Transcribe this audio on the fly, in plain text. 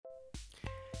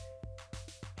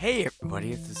Hey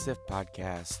everybody, it's the SIF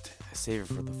Podcast, a savior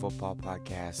for the football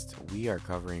podcast. We are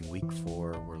covering week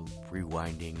 4. We're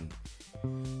rewinding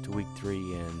to week 3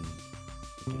 and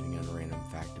giving a random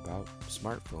fact about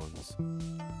smartphones.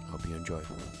 Hope you enjoy.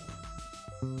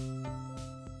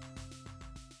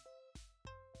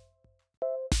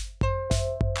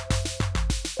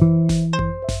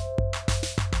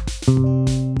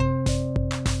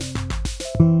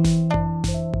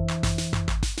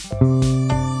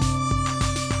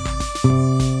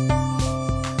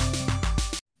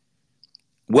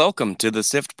 Welcome to the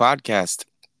SIFT Podcast,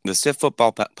 the SIFT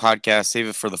Football Podcast, Save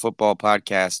It for the Football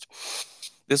Podcast.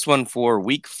 This one for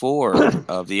week 4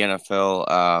 of the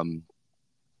NFL.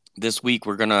 This week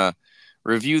we're going to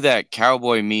review that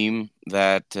cowboy meme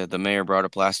that the mayor brought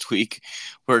up last week.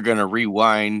 We're going to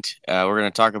rewind. We're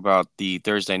going to talk about the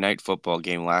Thursday night football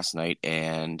game last night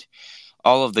and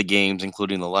all of the games,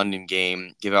 including the London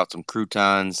game, give out some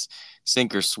croutons,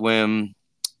 sink or swim,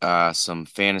 some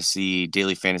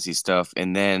daily fantasy stuff,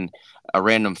 and then a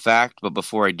random fact. But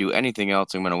before I do anything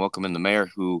else, I'm going to welcome in the mayor,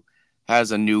 who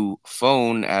has a new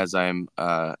phone, as I'm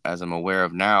aware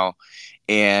of now,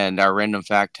 and our random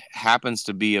fact happens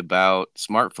to be about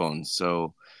smartphones.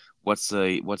 So, what are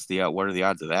the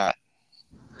odds of that?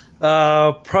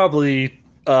 Probably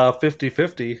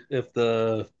 50-50 if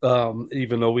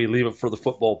even though we leave it for the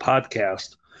football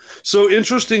podcast. So,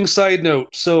 interesting side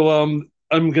note. So,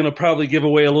 I'm going to probably give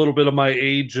away a little bit of my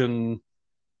age and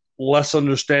less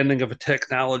understanding of a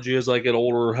technology as I get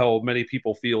older, how many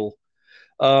people feel.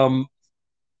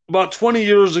 About 20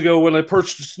 years ago, when I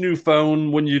purchased a new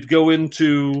phone, when you'd go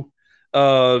into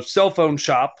a cell phone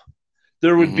shop,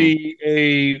 there would be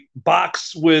a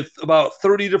box with about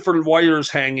 30 different wires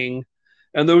hanging,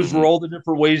 and those were all the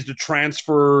different ways to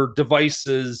transfer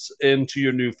devices into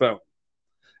your new phone.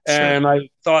 Sure. And I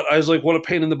was like, what a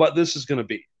pain in the butt this is going to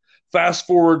be. Fast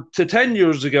forward to 5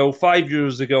 years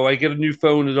ago, I get a new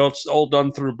phone and it's all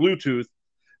done through Bluetooth.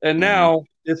 And now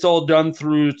it's all done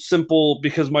through simple,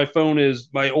 because my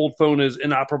old phone is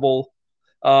inoperable,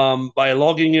 by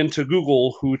logging into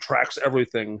Google, who tracks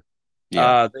everything.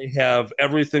 Yeah. They have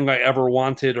everything I ever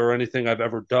wanted or anything I've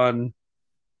ever done.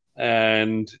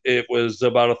 And it was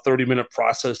about a 30-minute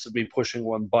process of me pushing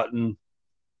one button.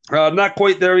 Not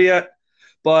quite there yet.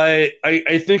 But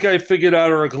I think I figured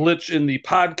out a glitch in the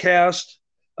podcast.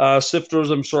 Sifters,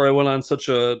 I'm sorry I went on such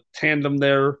a tandem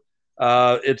there.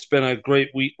 It's been a great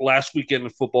week. Last weekend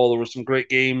in football, there were some great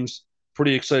games.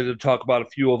 Pretty excited to talk about a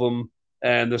few of them.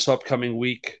 And this upcoming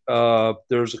week,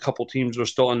 there's a couple teams that are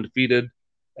still undefeated.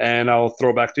 And I'll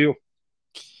throw back to you.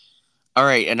 All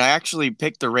right. And I actually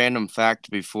picked the random fact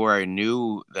before I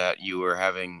knew that you were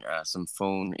having some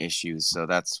phone issues. So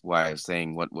that's why I was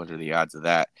saying, what are the odds of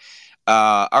that?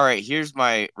 All right, here's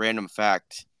my random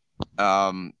fact.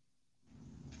 A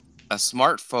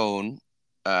smartphone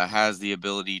has the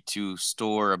ability to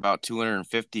store about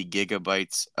 250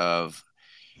 gigabytes of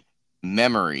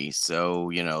memory.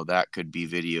 So, that could be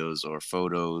videos or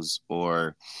photos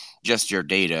or just your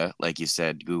data. Like you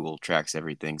said, Google tracks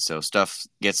everything. So stuff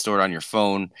gets stored on your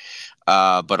phone,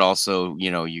 but also,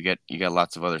 you got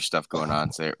lots of other stuff going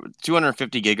on. So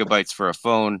 250 gigabytes for a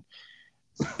phone.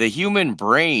 The human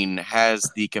brain has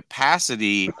the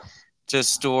capacity to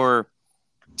store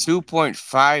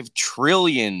 2.5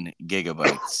 trillion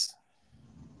gigabytes.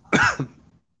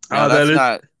 Now,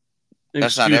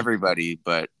 that's not everybody,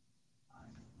 but.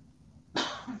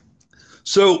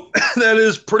 So that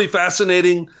is pretty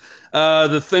fascinating.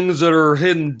 The things that are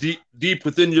hidden deep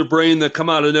within your brain that come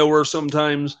out of nowhere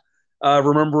sometimes,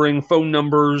 remembering phone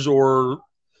numbers or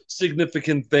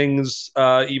significant things,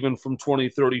 even from 20,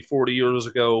 30, 40 years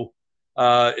ago.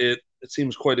 It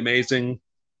seems quite amazing.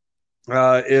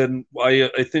 And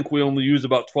I think we only use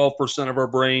about 12% of our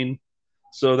brain.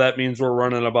 So that means we're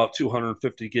running about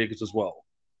 250 gigs as well.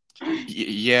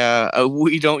 Yeah,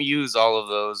 we don't use all of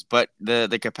those, but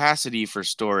the capacity for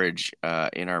storage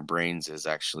in our brains is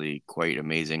actually quite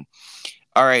amazing.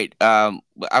 All right. I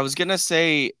was going to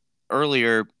say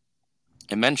earlier,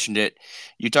 I mentioned it.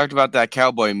 You talked about that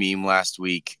cowboy meme last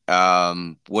week.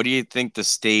 What do you think the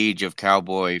stage of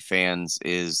cowboy fans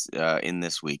is in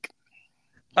this week?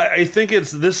 I think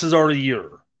this is our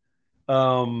year.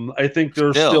 I think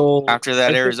they're still after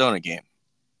that Arizona game.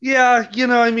 Yeah, they're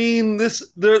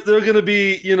going to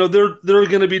be, they're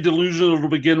going to be delusional to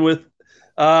begin with.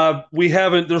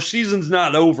 Their season's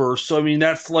not over, so I mean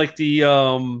that's like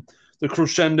the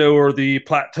crescendo or the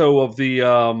plateau of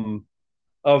the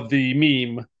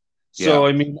meme. So,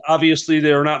 I mean, obviously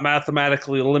they are not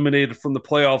mathematically eliminated from the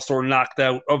playoffs or knocked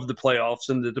out of the playoffs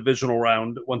in the divisional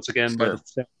round once again by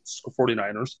the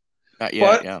 49ers. Not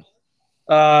yet,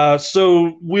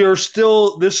 So we are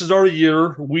still. This is our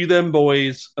year. We them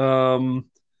boys.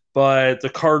 But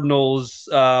the Cardinals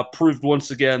proved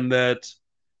once again that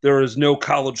there is no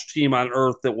college team on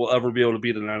earth that will ever be able to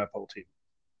beat an NFL team.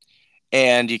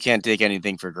 And you can't take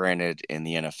anything for granted in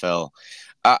the NFL.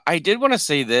 I did want to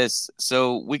say this,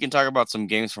 so we can talk about some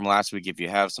games from last week if you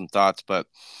have some thoughts, but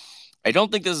I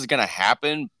don't think this is going to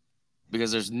happen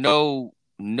because there's no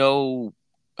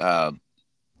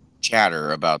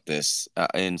chatter about this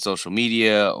in social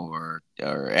media or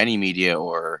any media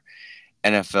or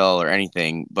NFL or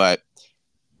anything. But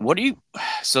what do you?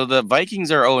 So the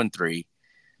Vikings are 0-3.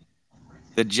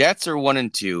 The Jets are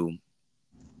 1-2.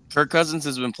 Kirk Cousins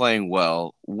has been playing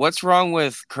well. What's wrong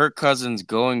with Kirk Cousins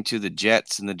going to the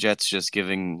Jets and the Jets just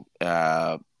giving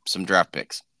some draft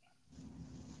picks?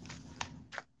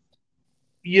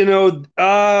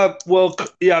 Kirk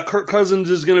Cousins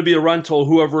is going to be a rental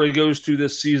whoever he goes to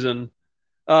this season.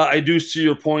 I do see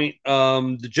your point.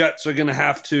 The Jets are going to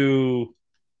have to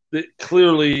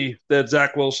clearly that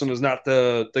Zach Wilson is not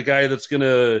the guy that's going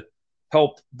to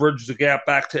help bridge the gap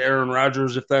back to Aaron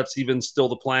Rodgers if that's even still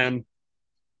the plan.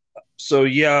 So,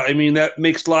 yeah, I mean, that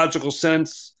makes logical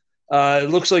sense. It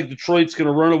looks like Detroit's going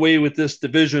to run away with this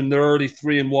division. They're already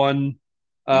 3-1.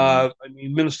 I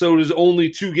mean, Minnesota's only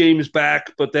 2 games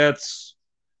back, but that's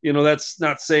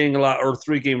not saying a lot, or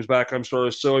 3 games back, I'm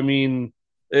sorry. So, I mean,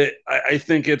 I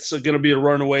think it's going to be a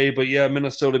runaway, but yeah,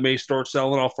 Minnesota may start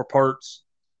selling off for parts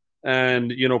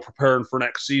and, preparing for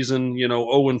next season,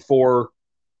 0-4.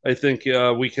 I think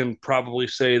we can probably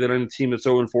say that any team that's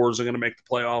 0-4 is going to make the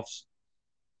playoffs.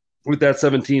 With that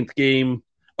 17th game,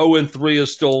 0-3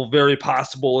 is still very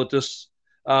possible at this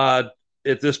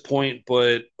point,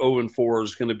 but 0-4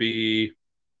 is going to be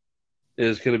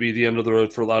the end of the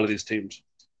road for a lot of these teams.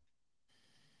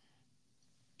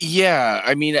 Yeah,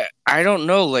 I mean, I don't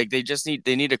know. Like they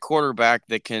need a quarterback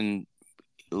that can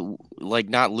like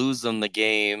not lose them the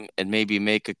game and maybe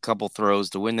make a couple throws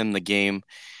to win them the game.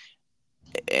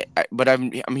 But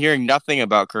I'm hearing nothing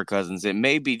about Kirk Cousins. It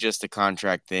may be just a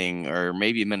contract thing, or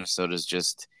maybe Minnesota's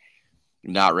just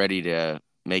not ready to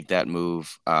make that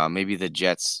move. Maybe the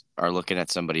Jets are looking at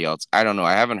somebody else. I don't know.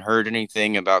 I haven't heard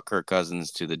anything about Kirk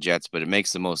Cousins to the Jets, but it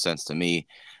makes the most sense to me.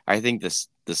 I think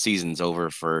the season's over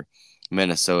for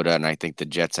Minnesota, and I think the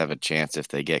Jets have a chance if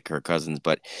they get Kirk Cousins,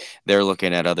 but they're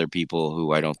looking at other people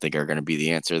who I don't think are going to be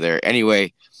the answer there.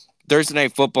 Anyway, Thursday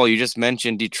Night Football, you just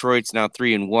mentioned Detroit's now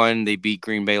 3-1. They beat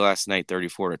Green Bay last night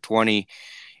 34-20.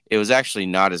 It was actually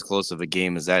not as close of a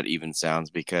game as that even sounds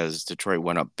because Detroit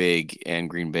went up big and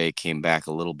Green Bay came back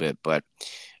a little bit. But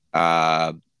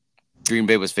Green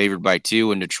Bay was favored by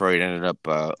 2 and Detroit ended up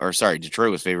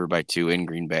Detroit was favored by 2 in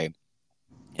Green Bay,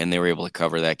 and they were able to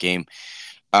cover that game.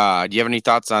 Do you have any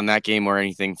thoughts on that game or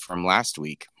anything from last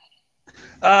week?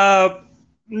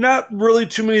 Not really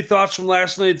too many thoughts from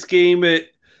last night's game.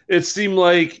 It seemed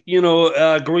like,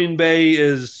 Green Bay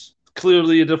is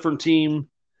clearly a different team.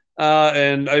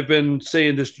 And I've been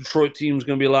saying this Detroit team is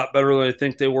going to be a lot better than I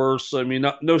think they were. So, I mean,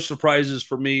 no surprises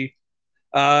for me.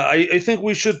 I think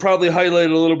we should probably highlight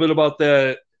a little bit about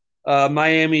the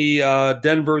Miami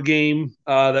Denver game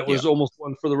that was almost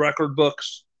one for the record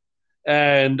books.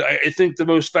 And I think the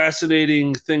most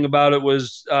fascinating thing about it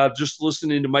was just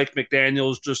listening to Mike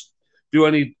McDaniels just do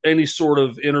any sort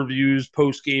of interviews,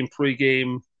 post game, pre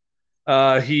game.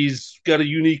 He's got a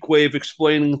unique way of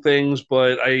explaining things,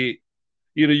 but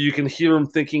you can hear him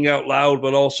thinking out loud,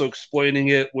 but also explaining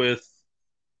it with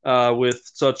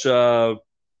such an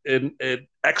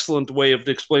excellent way of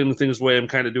explaining things the way I'm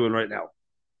kind of doing right now.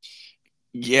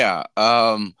 Yeah.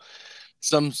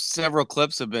 Several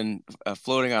clips have been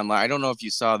floating online. I don't know if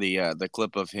you saw the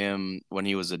clip of him when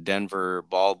he was a Denver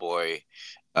ball boy.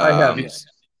 I have, yes.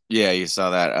 Yeah, you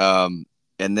saw that.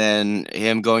 And then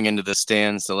him going into the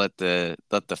stands to let the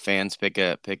fans pick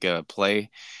a play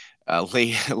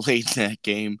late in that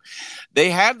game. They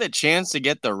had the chance to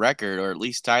get the record, or at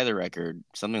least tie the record,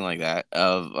 something like that,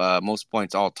 of most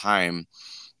points all time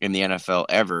in the NFL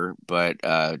ever, but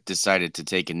decided to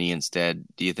take a knee instead.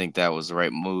 Do you think that was the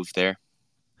right move there?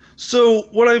 So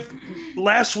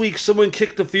last week someone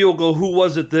kicked the field goal. Who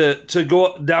was it to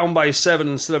go down by 7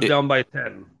 instead of down by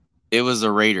 10? It was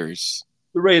the Raiders.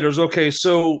 The Raiders. Okay,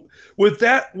 so with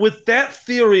that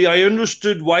theory, I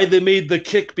understood why they made the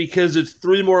kick because it's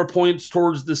 3 more points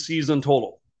towards the season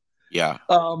total. Yeah.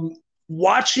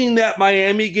 Watching that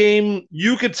Miami game,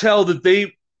 you could tell that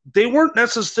they weren't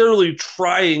necessarily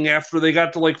trying after they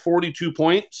got to like 42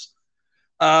 points.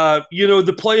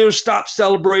 The players stopped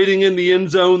celebrating in the end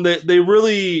zone. They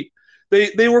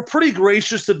were pretty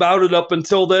gracious about it up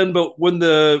until then, but when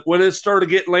it started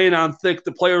getting laying on thick,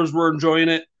 the players were enjoying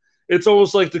it. it's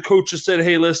almost like the coaches said,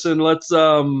 "Hey, listen, let's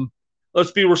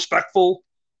be respectful."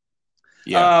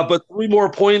 Yeah. But 3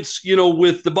 more points,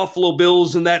 with the Buffalo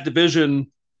Bills in that division,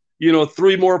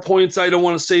 3 more points, I don't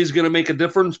want to say is going to make a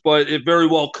difference, but it very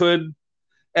well could.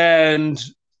 And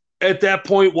at that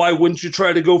point, why wouldn't you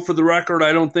try to go for the record?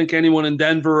 I don't think anyone in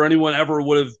Denver or anyone ever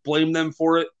would have blamed them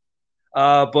for it.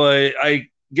 But I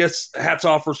guess hats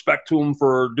off, respect to him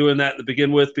for doing that to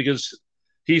begin with, because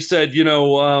he said,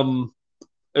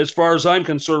 as far as I'm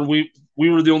concerned, we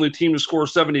were the only team to score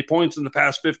 70 points in the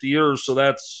past 50 years. So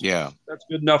that's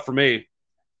good enough for me.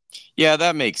 Yeah,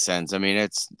 that makes sense. I mean,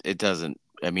 it doesn't.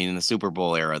 I mean, in the Super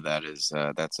Bowl era, that's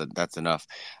enough.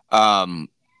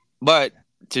 But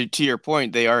to your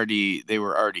point, they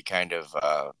were already kind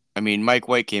of. I mean, Mike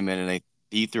White came in and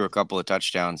he threw a couple of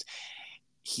touchdowns.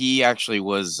 He actually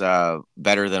was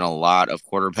better than a lot of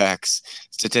quarterbacks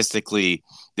statistically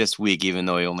this week, even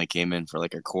though he only came in for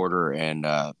like a quarter and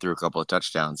threw a couple of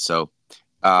touchdowns. So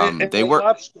they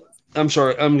were. I'm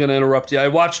sorry, I'm going to interrupt you. I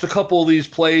watched a couple of these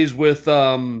plays with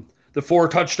the 4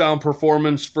 touchdown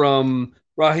performance from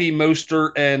Raheem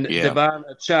Mostert and De'Von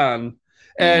Achane,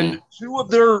 and two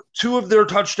of their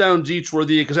touchdowns each were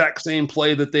the exact same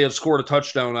play that they had scored a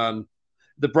touchdown on.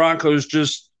 The Broncos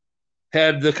just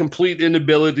had the complete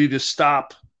inability to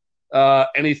stop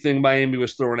anything Miami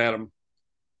was throwing at them.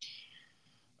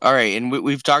 All right, and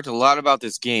we've talked a lot about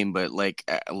this game, but like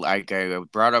I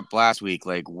brought up last week,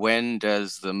 like when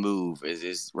does the move?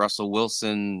 Is Russell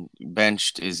Wilson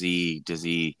benched? Does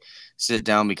he sit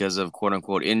down because of quote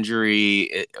unquote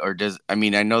injury, or I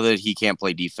know that he can't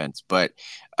play defense, but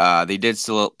they did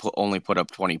still only put up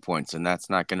 20 points, and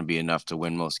that's not going to be enough to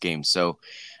win most games. So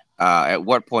at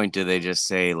what point do they just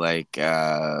say like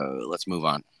let's move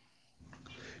on?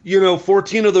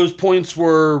 14 of those points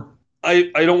were.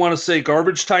 I don't want to say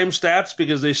garbage time stats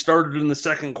because they started in the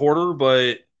second quarter,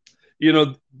 but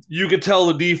you could tell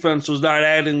the defense was not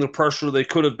adding the pressure they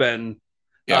could have been.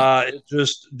 Yeah.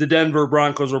 Just the Denver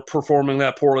Broncos are performing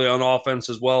that poorly on offense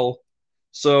as well.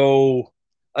 So,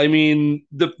 I mean,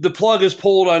 the plug is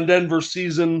pulled on Denver's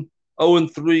season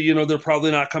 0-3. They're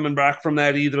probably not coming back from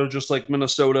that either, just like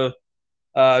Minnesota,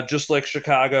 just like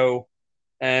Chicago.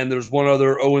 And there's one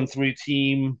other 0-3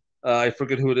 team. I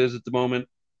forget who it is at the moment.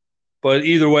 But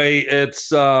either way, it's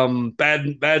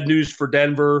bad news for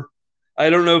Denver.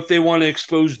 I don't know if they want to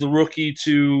expose the rookie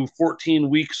to 14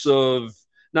 weeks of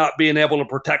not being able to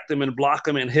protect him and block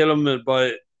him and hit him,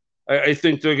 but I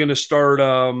think they're going to start.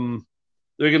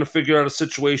 They're going to figure out a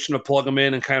situation to plug him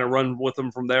in and kind of run with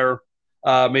him from there.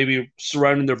 Maybe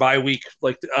surrounding their bye week,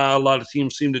 like a lot of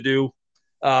teams seem to do.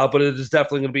 But it is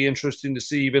definitely going to be interesting to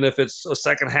see, even if it's a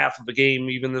second half of the game,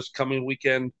 even this coming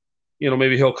weekend.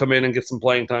 Maybe he'll come in and get some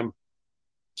playing time.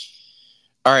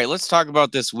 All right, let's talk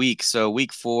about this week. So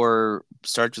week 4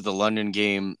 starts with the London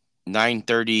game,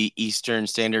 9:30 Eastern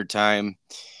Standard Time.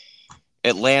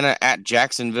 Atlanta at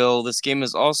Jacksonville. This game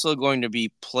is also going to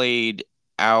be played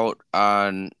out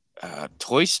on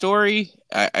Toy Story.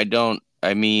 That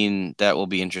will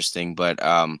be interesting, but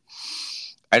I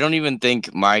don't even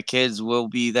think my kids will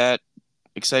be that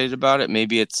excited about it.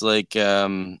 Maybe it's like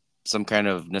some kind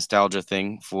of nostalgia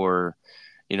thing for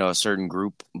a certain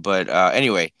group. But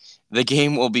anyway, the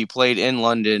game will be played in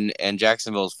London, and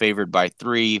Jacksonville is favored by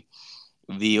 3.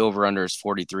 The over-under is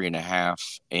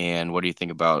 43.5. And what do you think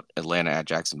about Atlanta at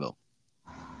Jacksonville?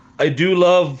 I do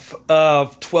love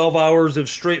 12 hours of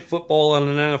straight football on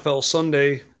an NFL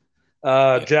Sunday.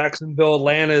 Jacksonville,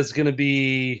 Atlanta is going to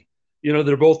be,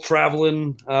 they're both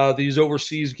traveling. These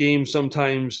overseas games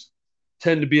sometimes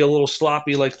tend to be a little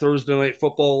sloppy, like Thursday night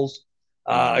footballs.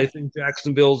 I think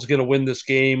Jacksonville is going to win this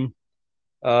game.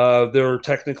 They're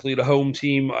technically the home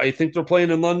team. I think they're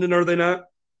playing in London, are they not?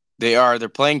 They are. They're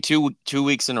playing two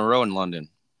weeks in a row in London.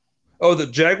 Oh, the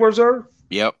Jaguars are?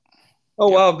 Yep. Oh,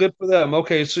 yep. Wow, good for them.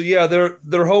 Okay, so yeah,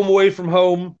 they're home away from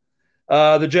home.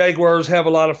 The Jaguars have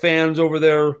a lot of fans over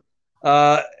there.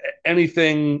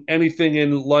 Anything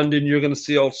in London, you're going to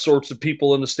see all sorts of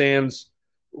people in the stands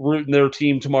rooting their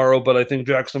team tomorrow, but I think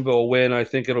Jacksonville will win. I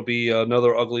think it'll be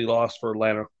another ugly loss for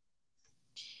Atlanta.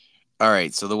 All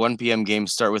right, so the 1 p.m.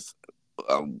 games start with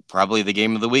probably the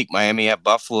game of the week, Miami at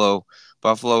Buffalo.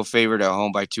 Buffalo favored at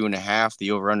home by 2.5. The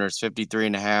over-under is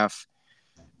 53.5.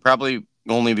 Probably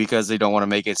only because they don't want to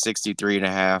make it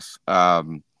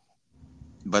 63.5.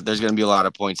 But there's going to be a lot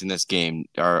of points in this game.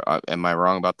 Am I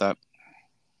wrong about that?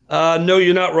 No,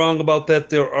 you're not wrong about that.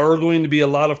 There are going to be a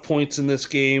lot of points in this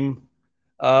game.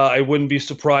 I wouldn't be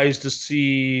surprised to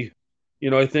see,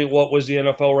 I think what was the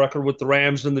NFL record with the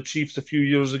Rams and the Chiefs a few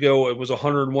years ago? It was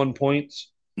 101 points.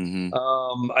 Mm-hmm.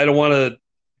 I don't want to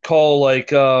call like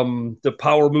the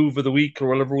power move of the week or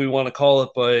whatever we want to call it,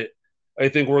 but I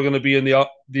think we're going to be in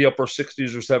the upper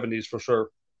 60s or 70s for sure.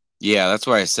 Yeah, that's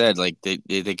why I said like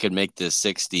they could make this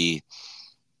 60,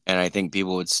 and I think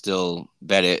people would still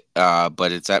bet it.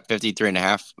 But it's at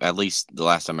 53.5, at least the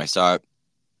last time I saw it.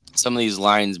 Some of these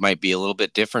lines might be a little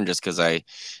bit different just because I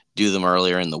do them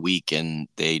earlier in the week and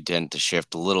they tend to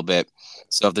shift a little bit.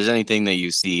 So if there's anything that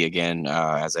you see, again,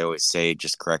 as I always say,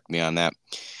 just correct me on that.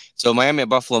 So Miami at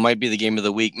Buffalo might be the game of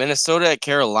the week. Minnesota at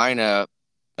Carolina.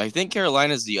 I think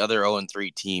Carolina is the other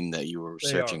 0-3 team that you were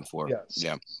searching for. Yes.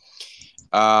 Yeah.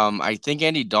 I think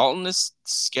Andy Dalton is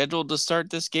scheduled to start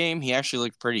this game. He actually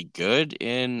looked pretty good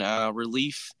in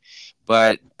relief,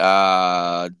 but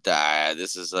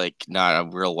this is like not a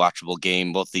real watchable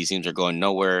game. Both these teams are going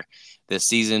nowhere this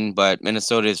season, but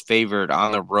Minnesota is favored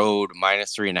on the road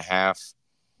 -3.5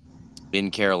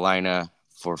 in Carolina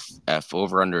for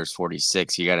over under is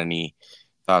 46. You got any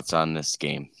thoughts on this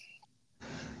game?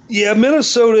 Yeah,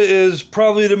 Minnesota is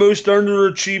probably the most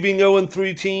underachieving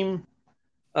 0-3 team.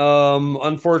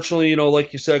 Unfortunately,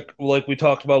 like you said, like we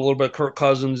talked about a little bit, Kirk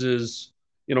Cousins is,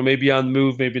 maybe on the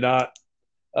move, maybe not.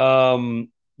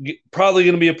 Probably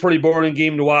going to be a pretty boring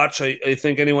game to watch. I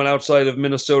think anyone outside of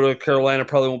Minnesota, Carolina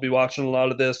probably won't be watching a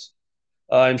lot of this.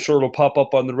 I'm sure it'll pop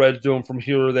up on the Red Zone from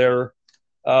here or there.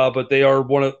 But they are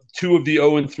two of the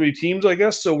 0-3 teams, I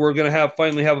guess. So we're going to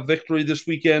finally have a victory this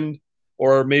weekend,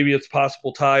 or maybe it's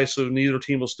possible tie. So neither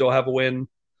team will still have a win,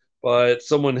 but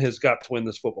someone has got to win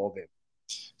this football game.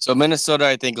 So Minnesota,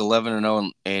 I think 11-0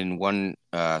 in one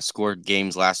scored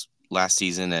games last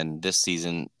season, and this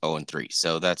season 0-3.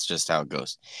 So that's just how it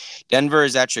goes. Denver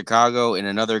is at Chicago in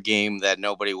another game that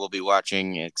nobody will be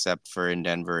watching except for in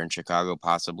Denver and Chicago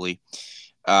possibly.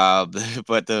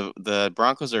 But the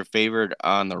Broncos are favored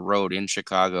on the road in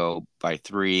Chicago by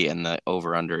 3, and the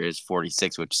over/under is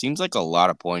 46, which seems like a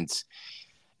lot of points.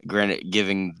 Granted,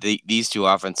 giving these two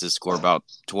offenses score about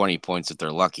 20 points if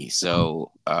they're lucky.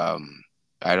 So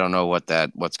I don't know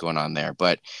what's going on there,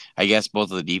 but I guess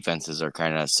both of the defenses are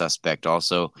kind of suspect.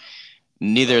 Also,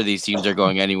 neither of these teams are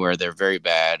going anywhere. They're very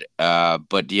bad.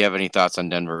 But do you have any thoughts on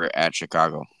Denver at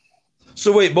Chicago?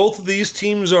 So wait, both of these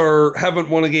teams haven't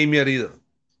won a game yet either.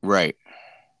 Right.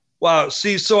 Wow.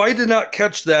 See, so I did not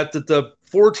catch that the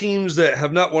 4 teams that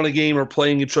have not won a game are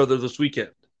playing each other this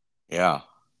weekend. Yeah.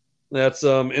 That's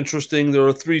interesting. There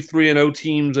are 3-0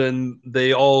 teams, and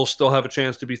they all still have a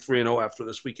chance to be 3-0 after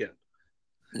this weekend.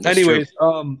 That's Anyways,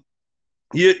 true.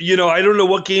 I don't know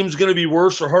what game's going to be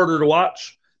worse or harder to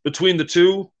watch between the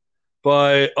two,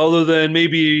 but other than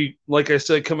maybe, like I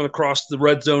said, coming across the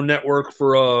Red Zone network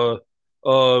for a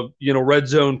red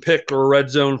zone pick or a red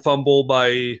zone fumble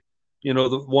by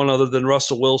the one other than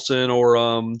Russell Wilson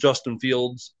or Justin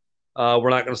Fields, we're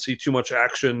not going to see too much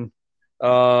action.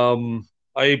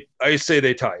 I say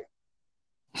they tie.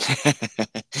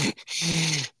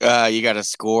 You got a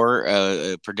score,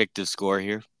 a predictive score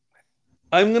here?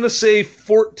 I'm going to say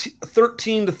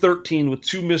 13-13 with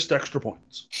 2 missed extra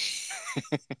points.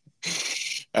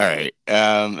 All right.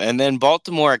 And then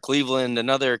Baltimore at Cleveland,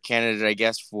 another candidate, I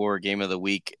guess, for game of the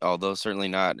week, although certainly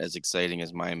not as exciting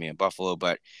as Miami and Buffalo.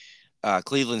 But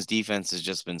Cleveland's defense has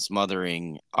just been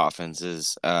smothering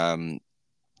offenses. And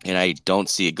I don't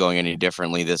see it going any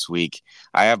differently this week.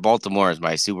 I have Baltimore as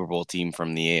my Super Bowl team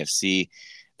from the AFC.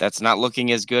 That's not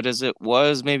looking as good as it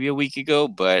was maybe a week ago,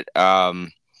 but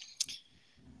Cleveland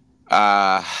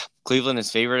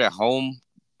is favored at home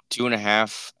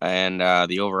 2.5, and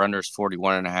the over/under is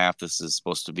 41.5. This is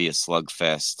supposed to be a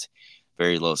slugfest,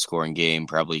 very low scoring game,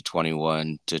 probably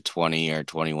 21-20 or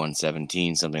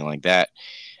 21-17, something like that.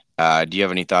 Do you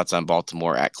have any thoughts on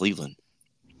Baltimore at Cleveland?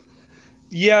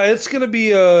 Yeah, it's going to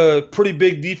be a pretty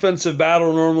big defensive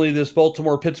battle. Normally, this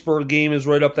Baltimore-Pittsburgh game is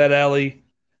right up that alley.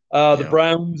 The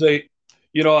Browns, I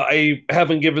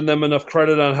haven't given them enough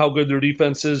credit on how good their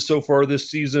defense is so far this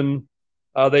season.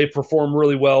 They perform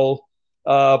really well.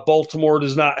 Baltimore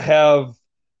does not have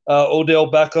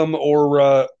Odell Beckham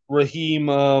or Raheem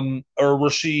or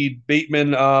Rashid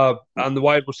Bateman on the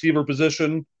wide receiver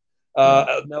position.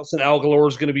 Nelson Aguilar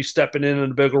is going to be stepping in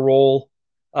a bigger role.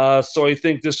 So I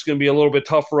think this is going to be a little bit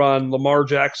tougher on Lamar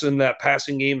Jackson. That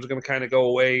passing game is going to kind of go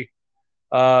away.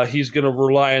 He's going to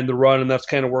rely on the run, and that's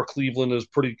kind of where Cleveland is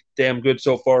pretty damn good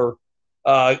so far.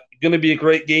 Going to be a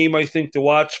great game, I think, to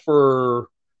watch for,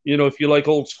 if you like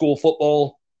old school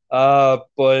football.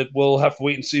 But we'll have to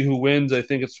wait and see who wins. I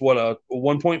think it's a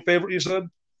 1-point favorite, you said?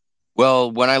 Well,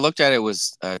 when I looked at it, it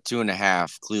was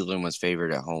 2.5. Cleveland was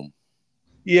favored at home.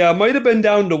 Yeah, it might have been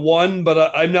down to 1,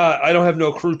 but I don't have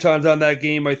no croutons on that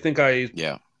game. I think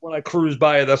when I cruised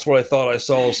by it, that's what I thought I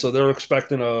saw. So they're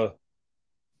expecting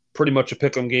pretty much a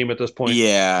pick'em game at this point.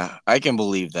 Yeah, I can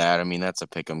believe that. I mean, that's a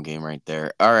pick'em game right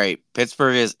there. All right,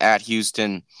 Pittsburgh is at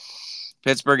Houston.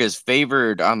 Pittsburgh is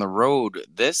favored on the road.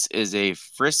 This is a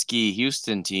frisky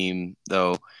Houston team,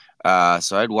 though,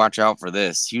 so I'd watch out for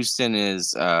this. Houston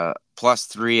is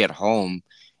 +3 at home.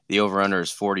 The over/under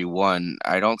is 41.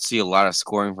 I don't see a lot of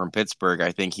scoring from Pittsburgh.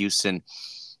 I think Houston.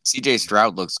 CJ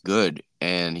Stroud looks good,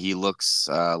 and he looks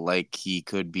like he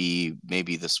could be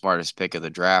maybe the smartest pick of the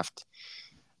draft.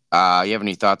 You have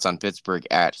any thoughts on Pittsburgh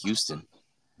at Houston?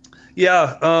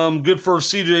 Yeah, good for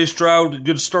CJ Stroud.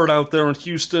 Good start out there in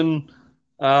Houston.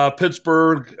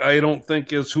 Pittsburgh, I don't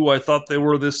think is who I thought they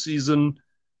were this season.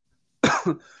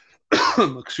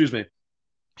 Excuse me.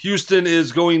 Houston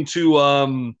is going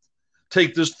to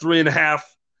take this 3.5,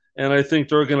 and I think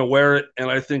they're going to wear it. And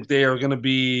I think they are going to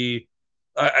be.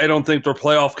 I don't think they're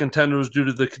playoff contenders due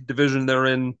to the division they're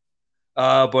in,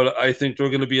 but I think they're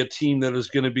going to be a team that is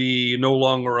going to be no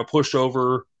longer a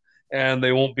pushover, and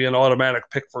they won't be an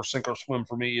automatic pick for sink or swim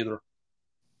for me either.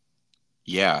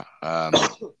 Yeah,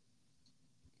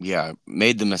 yeah,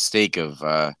 made the mistake of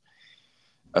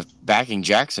backing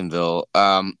Jacksonville.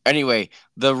 Anyway,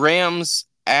 the Rams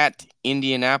at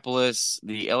Indianapolis.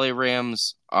 The LA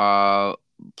Rams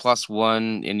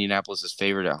 +1. Indianapolis is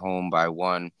favored at home by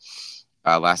 1.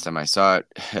 Last time I saw it,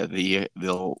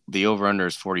 the over under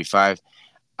is 45.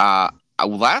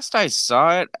 Last I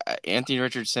saw it, Anthony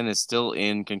Richardson is still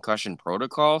in concussion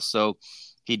protocol, so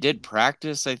he did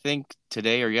practice, I think,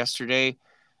 today or yesterday.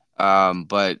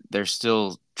 But they're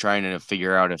still trying to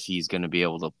figure out if he's going to be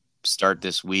able to start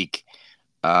this week.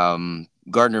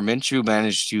 Gardner Minshew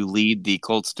managed to lead the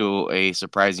Colts to a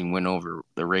surprising win over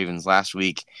the Ravens last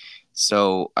week.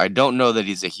 So I don't know that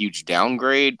he's a huge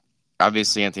downgrade.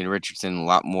 Obviously, Anthony Richardson, a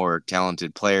lot more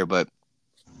talented player, but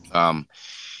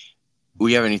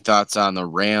we have any thoughts on the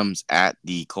Rams at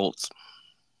the Colts?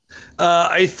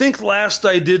 I think last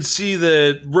I did see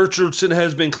that Richardson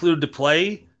has been cleared to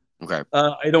play. Okay.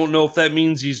 I don't know if that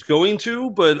means he's going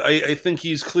to, but I think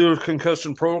he's clear of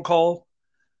concussion protocol.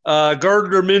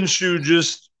 Gardner Minshew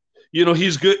just,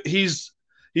 he's good.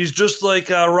 He's just like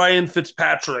Ryan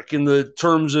Fitzpatrick in the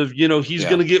terms of, he's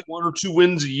going to get 1 or 2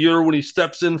 wins a year when he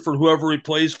steps in for whoever he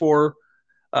plays for.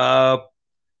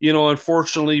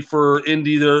 Unfortunately for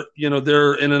Indy, they're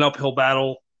in an uphill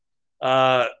battle.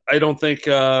 I don't think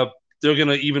they're going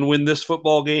to even win this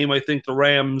football game. I think the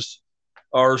Rams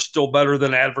are still better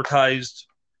than advertised.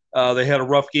 They had a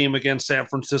rough game against San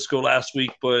Francisco last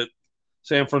week, but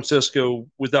San Francisco,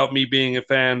 without me being a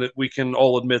fan, we can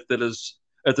all admit that is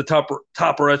at the top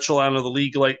echelon of the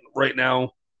league right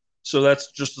now. So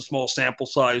that's just a small sample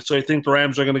size. So I think the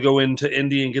Rams are going to go into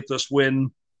Indy and get this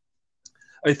win.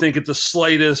 I think at the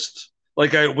slightest,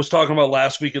 like I was talking about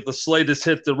last week, at the slightest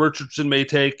hit that Richardson may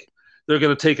take, they're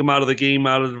going to take him out of the game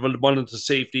out of an abundance of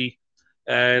safety.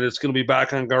 And it's going to be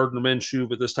back on Gardner Minshew,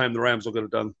 but this time the Rams will get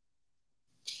it done.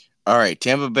 All right,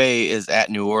 Tampa Bay is at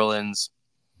New Orleans.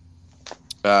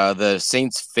 The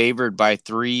Saints favored by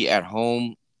 3 at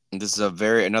home. This is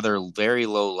another very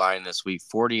low line this week.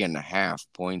 40.5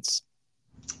 points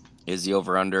is the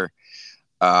over/under.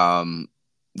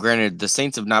 Granted, the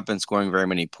Saints have not been scoring very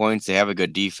many points. They have a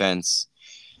good defense,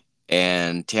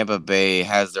 and Tampa Bay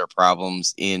has their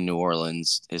problems in New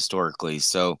Orleans historically.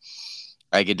 So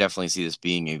I could definitely see this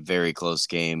being a very close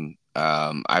game.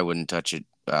 I wouldn't touch it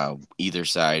either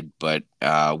side, but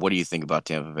what do you think about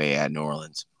Tampa Bay at New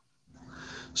Orleans?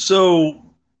 So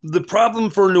the problem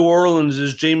for New Orleans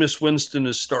is Jameis Winston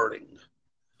is starting.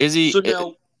 Is he? So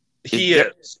now he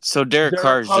is. So Derek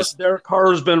Carr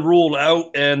has been ruled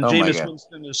out, and Jameis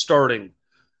Winston is starting.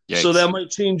 Yikes. So that might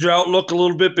change your outlook a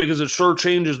little bit because it sure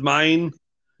changes mine.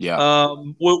 Yeah.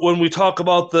 When we talk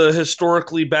about the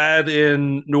historically bad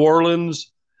in New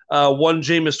Orleans, one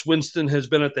Jameis Winston has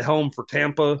been at the helm for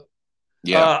Tampa.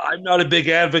 Yeah. I'm not a big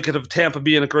advocate of Tampa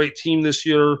being a great team this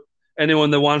year.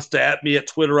 Anyone that wants to at me at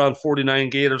Twitter on 49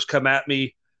 Gators, come at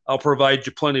me. I'll provide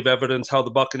you plenty of evidence how the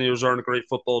Buccaneers aren't a great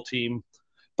football team.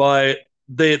 But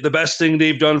the best thing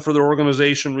they've done for their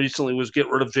organization recently was get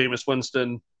rid of Jameis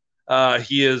Winston.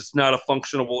 He is not a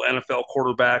functional NFL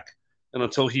quarterback. And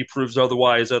until he proves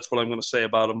otherwise, that's what I'm going to say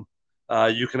about him.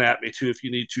 You can at me too if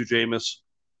you need to, Jameis.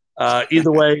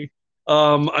 Either way,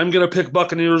 I'm going to pick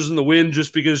Buccaneers in the win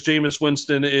just because Jameis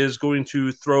Winston is going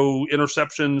to throw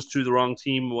interceptions to the wrong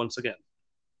team once again.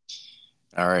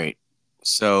 All right.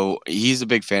 So he's a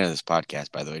big fan of this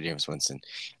podcast, by the way, Jameis Winston.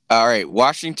 All right.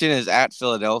 Washington is at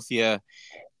Philadelphia.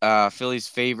 Philly's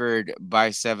favored by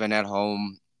 7 at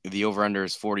home. The over-under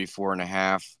is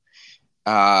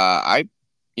 44.5.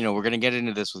 we're going to get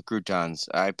into this with croutons.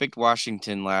 I picked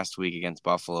Washington last week against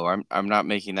Buffalo. I'm not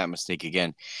making that mistake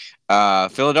again.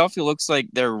 Philadelphia looks like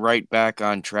they're right back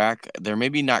on track. They're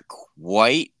maybe not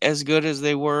quite as good as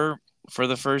they were for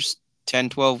the first 10,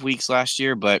 12 weeks last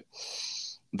year, but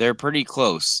they're pretty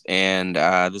close. And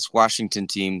this Washington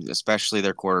team, especially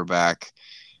their quarterback,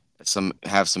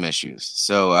 have some issues.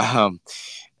 So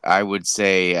I would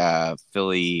say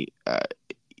Philly,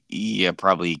 yeah,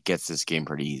 probably gets this game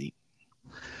pretty easy.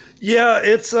 Yeah,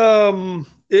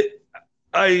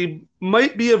 I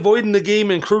might be avoiding the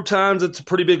game in croutons. It's a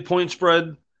pretty big point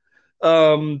spread.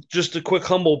 Just a quick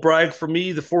humble brag for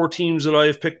me. The four teams that I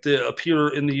have picked to appear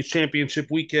in the championship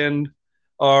weekend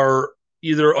are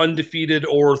either undefeated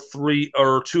or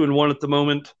 2-1 at the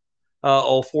moment.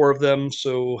 All four of them.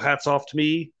 So hats off to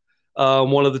me.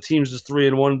 One of the teams is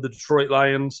 3-1, the Detroit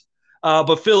Lions.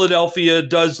 But Philadelphia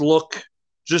does look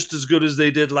just as good as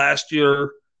they did last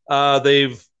year.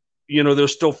 They're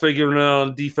still figuring it out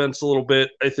on defense a little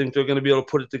bit. I think they're going to be able to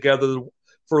put it together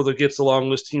further gets along.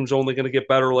 This team's only going to get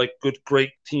better like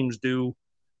great teams do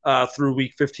through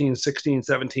week 15, 16,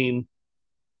 17.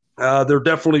 They're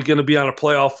definitely going to be on a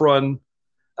playoff run.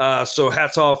 So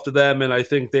hats off to them, and I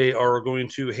think they are going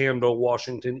to handle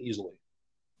Washington easily.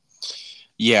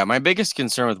 Yeah, my biggest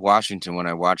concern with Washington when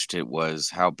I watched it was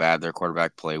how bad their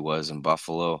quarterback play was in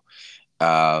Buffalo.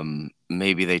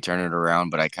 Maybe they turn it around,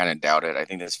 but I kind of doubt it. I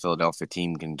think this Philadelphia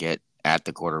team can get at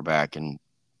the quarterback, and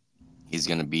he's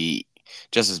going to be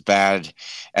just as bad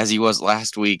as he was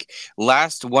last week.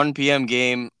 Last 1 p.m.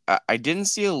 game, I didn't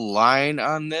see a line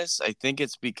on this. I think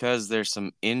it's because there's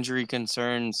some injury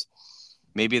concerns.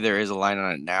 Maybe there is a line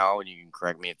on it now, and you can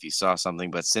correct me if you saw something.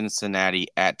 But Cincinnati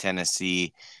at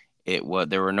Tennessee, there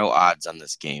were no odds on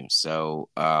this game, so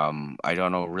I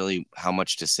don't know really how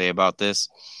much to say about this.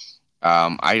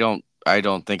 I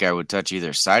don't think I would touch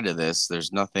either side of this.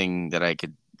 There's nothing that I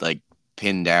could like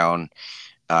pin down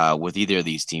with either of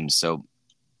these teams. So,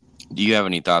 do you have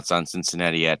any thoughts on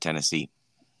Cincinnati at Tennessee?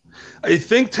 I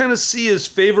think Tennessee is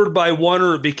favored by one,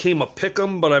 or it became a pick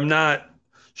 'em, but I'm not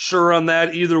sure on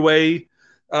that. Either way,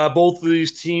 both of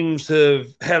these teams have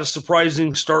had a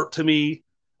surprising start to me.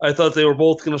 I thought they were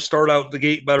both going to start out the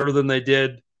gate better than they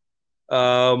did.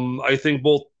 I think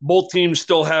both teams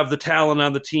still have the talent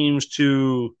on the teams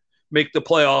to make the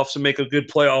playoffs and make a good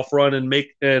playoff run and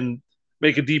make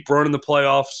a deep run in the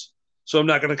playoffs. So I'm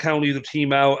not going to count either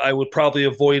team out. I would probably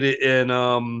avoid it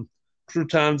in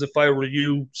croutons if I were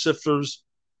you, sifters.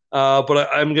 But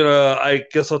I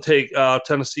guess I'll take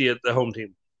Tennessee at the home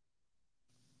team.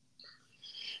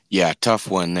 Yeah, tough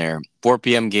one there. 4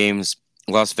 p.m. games.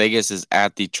 Las Vegas is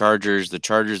at the Chargers. The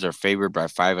Chargers are favored by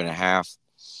 5.5.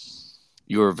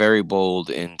 You were very bold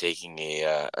in taking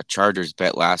a Chargers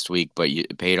bet last week, but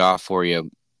it paid off for you.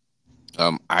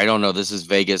 I don't know. This is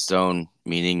Vegas zone,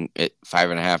 meaning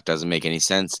 5.5 doesn't make any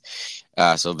sense.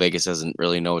 So Vegas doesn't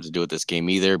really know what to do with this game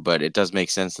either, but it does make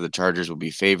sense that the Chargers will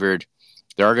be favored.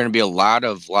 There are going to be a lot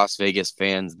of Las Vegas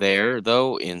fans there,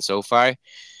 though, in SoFi.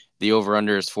 The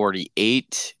over-under is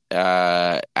 48.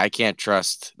 I can't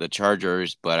trust the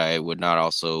Chargers, but I would not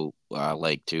also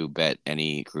like to bet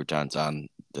any croutons on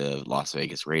the Las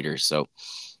Vegas Raiders. So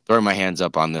throwing my hands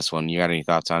up on this one. You got any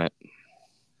thoughts on it?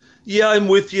 Yeah, I'm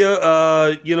with you.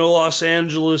 Los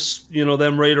Angeles,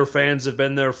 them Raider fans have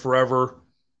been there forever.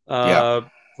 Yeah.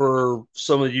 For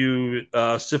some of you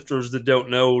sifters that don't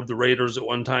know, the Raiders at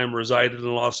one time resided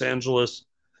in Los Angeles.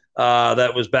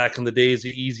 That was back in the days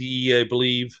of Eazy-E, I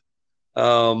believe.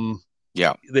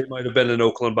 Yeah. They might have been in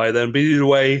Oakland by then. But either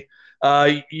way,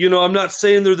 I'm not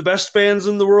saying they're the best fans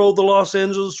in the world, the Los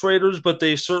Angeles Raiders, but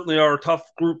they certainly are a tough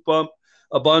group,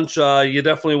 a bunch. You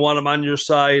definitely want them on your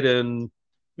side, and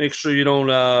make sure you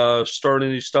don't start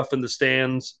any stuff in the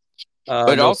stands.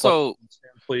 But no also,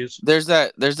 stands, please. there's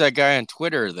that guy on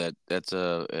Twitter that's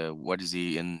what is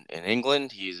he in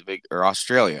England? He's a big or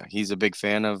Australia. He's a big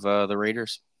fan of the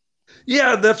Raiders.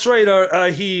 Yeah, that's right.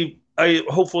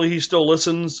 Hopefully he still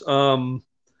listens.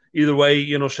 Either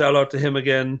way, shout out to him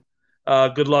again.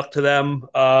 Good luck to them.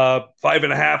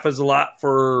 5.5 is a lot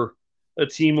for a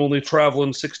team only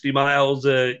traveling 60 miles.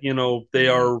 They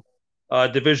are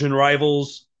division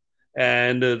rivals,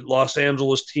 and a Los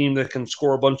Angeles team that can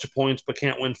score a bunch of points but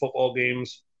can't win football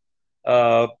games.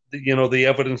 The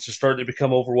evidence is starting to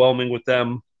become overwhelming with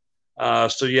them.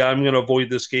 So yeah, I'm going to avoid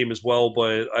this game as well,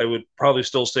 but I would probably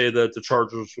still say that the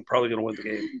Chargers are probably going to win the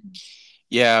game.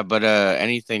 Yeah, but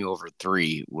anything over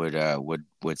 3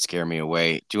 would scare me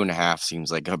away. 2.5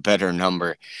 seems like a better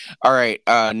number. All right,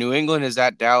 New England is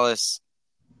at Dallas.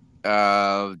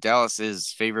 Dallas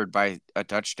is favored by a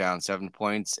touchdown, 7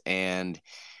 points, and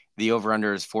the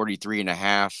over/under is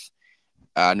 43.5.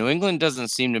 New England doesn't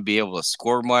seem to be able to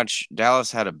score much.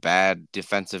 Dallas had a bad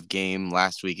defensive game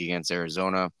last week against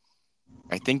Arizona.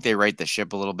 I think they right the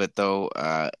ship a little bit, though,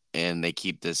 and they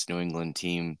keep this New England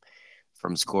team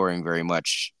from scoring very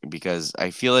much because I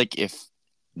feel like if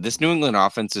this New England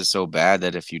offense is so bad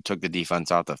that if you took the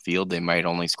defense off the field, they might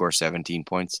only score 17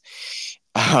 points.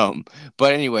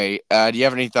 But anyway, do you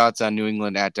have any thoughts on New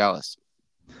England at Dallas?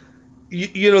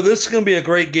 This is going to be a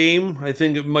great game. I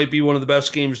think it might be one of the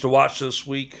best games to watch this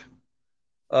week.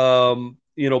 Bill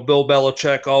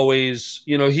Belichick always,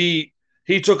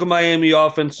 he took a Miami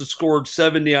offense that scored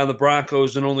 70 on the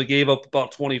Broncos and only gave up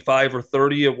about 25 or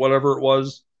 30 of whatever it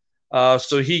was.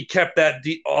 So he kept that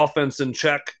offense in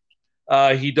check.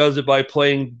 He does it by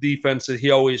playing defense that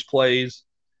he always plays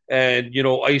and,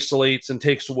 isolates and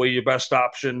takes away your best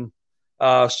option.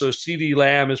 So CeeDee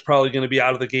Lamb is probably going to be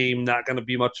out of the game, not going to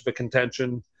be much of a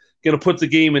contention. Going to put the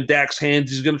game in Dak's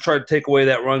hands. He's going to try to take away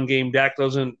that run game. Dak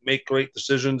doesn't make great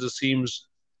decisions, it seems,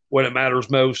 when it matters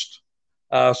most.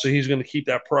 So he's going to keep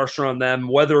that pressure on them.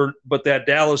 But that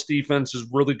Dallas defense is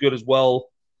really good as well.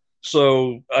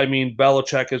 So,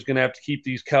 Belichick is going to have to keep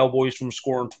these Cowboys from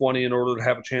scoring 20 in order to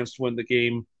have a chance to win the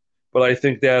game. But I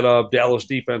think that Dallas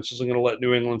defense isn't going to let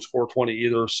New England score 20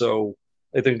 either. So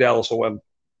I think Dallas will win,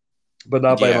 but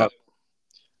not by much.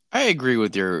 I agree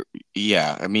with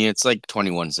it's like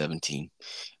 21-17,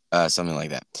 something like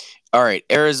that. All right,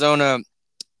 Arizona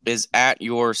is at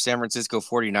your San Francisco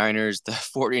 49ers. The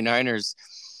 49ers,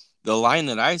 the line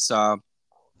that I saw,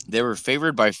 they were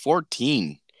favored by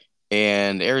 14.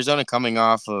 And Arizona coming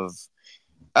off of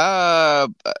a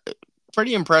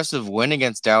pretty impressive win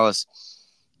against Dallas.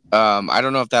 I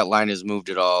don't know if that line has moved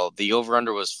at all. The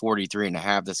over-under was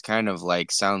 43.5. This kind of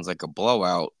sounds like a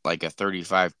blowout, like a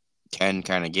 35-10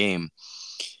 kind of game.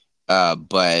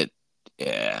 But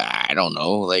I don't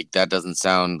know. That doesn't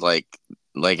sound like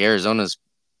Arizona's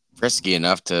risky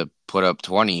enough to put up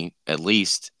 20 at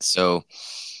least. So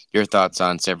your thoughts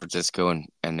on San Francisco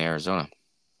and Arizona?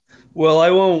 Well,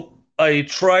 I won't. I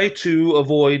try to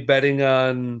avoid betting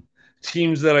on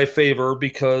teams that I favor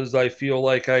because I feel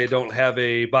like I don't have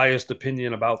a biased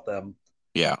opinion about them.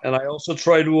 Yeah. And I also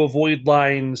try to avoid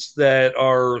lines that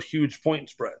are huge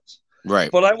point spreads. Right.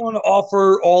 But I want to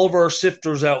offer all of our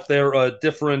sifters out there a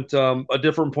different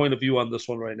point of view on this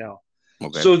one right now.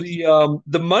 Okay. So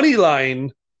the money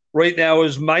line right now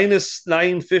is minus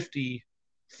 950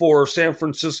 for San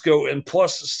Francisco and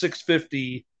plus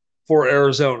 650 for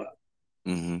Arizona.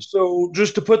 Mm-hmm. So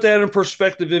just to put that in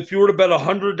perspective, if you were to bet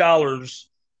 $100,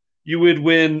 you would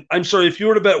win. I'm sorry, if you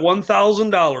were to bet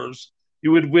 $1,000,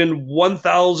 you would win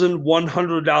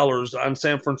 $1,100 on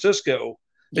San Francisco.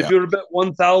 Yeah. If you were to bet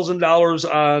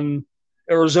 $1,000 on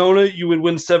Arizona, you would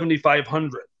win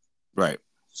 $7,500. Right.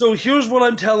 So here's what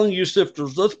I'm telling you,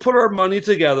 sifters. Let's put our money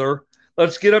together.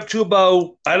 Let's get up to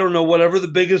about, I don't know, whatever the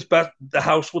biggest bet the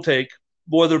house will take,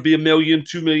 whether it be $1 million,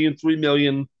 $2 million, $3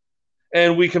 million.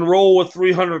 And we can roll with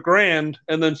 $300,000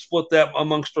 and then split that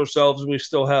amongst ourselves, and we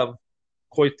still have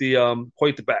quite the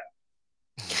bet.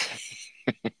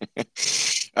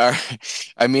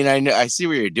 I see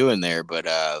what you're doing there, but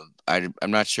I'm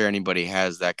not sure anybody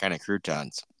has that kind of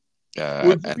croutons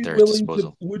at their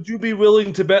disposal. Would you be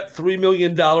willing to bet $3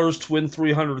 million to win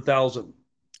 $300,000?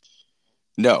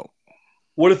 No.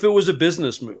 What if it was a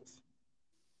business move?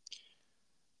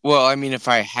 Well, if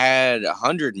I had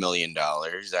 $100 million,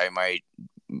 I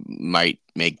might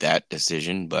make that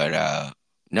decision, but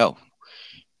no.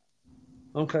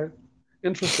 Okay,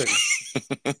 interesting.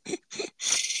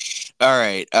 All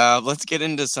right, let's get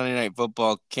into Sunday Night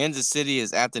Football. Kansas City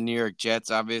is at the New York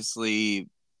Jets. Obviously,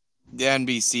 the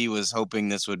NBC was hoping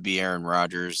this would be Aaron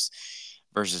Rodgers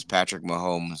versus Patrick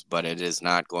Mahomes, but it is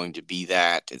not going to be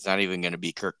that. It's not even going to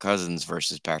be Kirk Cousins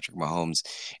versus Patrick Mahomes.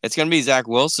 It's going to be Zach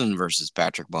Wilson versus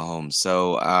Patrick Mahomes.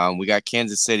 So we got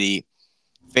Kansas City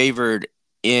favored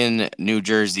in New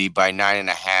Jersey by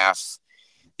 9.5.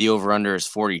 The over-under is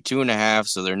 42.5,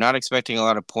 so they're not expecting a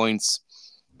lot of points,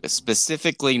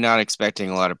 specifically not expecting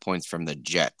a lot of points from the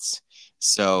Jets.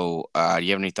 So do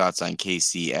you have any thoughts on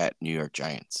KC at New York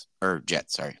Giants? Or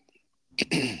Jets, sorry.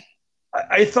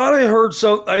 I thought I heard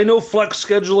I know flex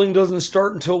scheduling doesn't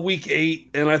start until week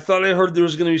 8, and I thought I heard there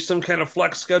was going to be some kind of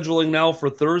flex scheduling now for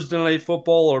Thursday night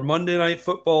football or Monday night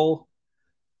football.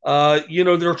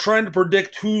 They're trying to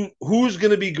predict who's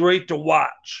going to be great to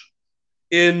watch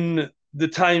in the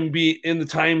time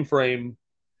frame,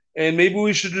 and maybe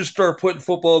we should just start putting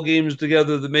football games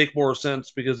together that make more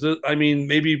sense because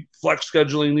maybe flex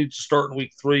scheduling needs to start in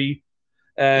week 3,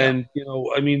 and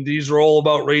these are all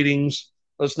about ratings.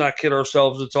 Let's not kid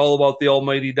ourselves. It's all about the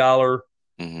almighty dollar.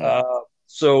 Mm-hmm.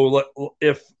 So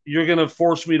if you're going to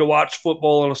force me to watch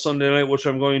football on a Sunday night, which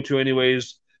I'm going to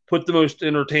anyways, put the most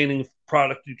entertaining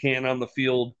product you can on the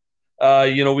field.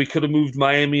 We could have moved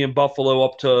Miami and Buffalo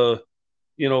up to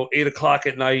 8 o'clock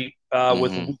at night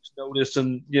with a week's notice,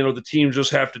 and the teams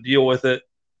just have to deal with it.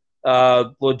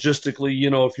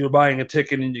 Logistically, if you're buying a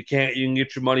ticket and you can't, you can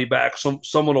get your money back.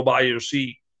 Someone will buy your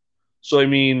seat. So I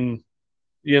mean,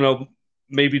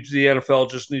 maybe the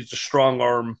NFL just needs to strong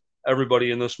arm everybody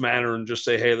in this manner and just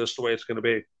say, hey, this is the way it's going to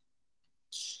be.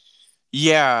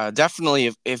 Yeah,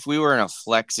 definitely. If we were in a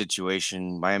flex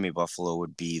situation, Miami Buffalo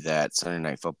would be that Sunday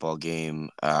night football game.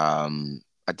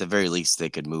 At the very least, they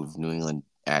could move New England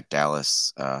at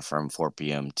Dallas from 4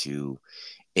 p.m. to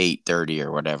 8:30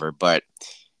 or whatever. But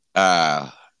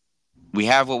we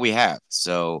have what we have.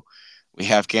 So we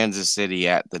have Kansas City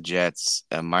at the Jets,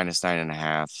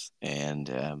 -9.5, and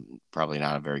probably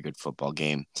not a very good football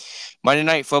game. Monday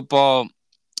Night Football,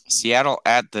 Seattle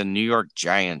at the New York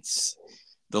Giants.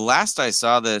 The last I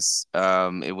saw this,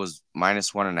 it was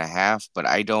 -1.5, but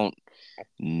I don't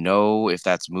know if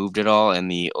that's moved at all. And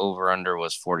the over/under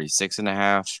was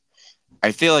 46.5.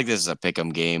 I feel like this is a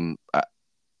pick'em game.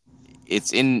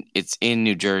 It's in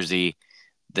New Jersey.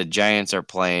 The Giants are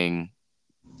playing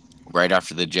right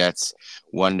after the Jets,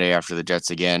 one day after the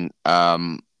Jets again.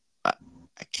 I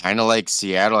kind of like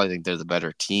Seattle. I think they're the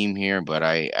better team here, but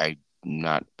I'm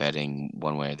not betting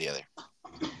one way or the other.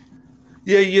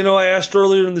 Yeah, I asked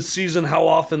earlier in the season how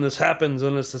often this happens,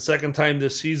 and it's the second time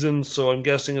this season, so I'm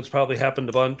guessing it's probably happened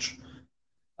a bunch.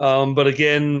 But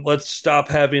again, let's stop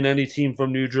having any team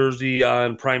from New Jersey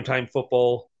on primetime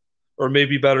football, or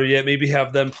maybe better yet, maybe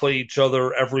have them play each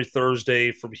other every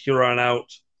Thursday from here on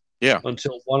out. Yeah.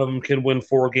 Until one of them can win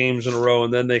 4 games in a row,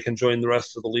 and then they can join the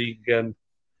rest of the league again.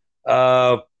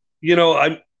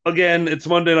 It's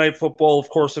Monday Night Football. Of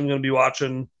course, I'm going to be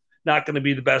watching. Not going to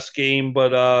be the best game, but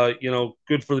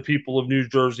good for the people of New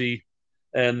Jersey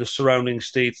and the surrounding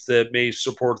states that may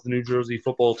support the New Jersey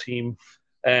football team,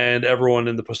 and everyone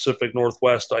in the Pacific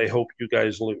Northwest. I hope you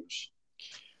guys lose.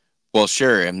 Well,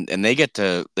 sure, and they get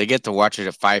to watch it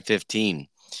at 5:15,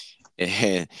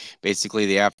 basically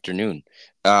the afternoon.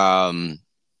 All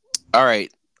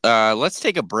right, let's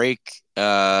take a break,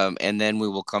 and then we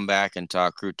will come back and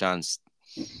talk croutons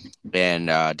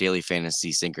and daily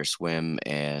fantasy sink or swim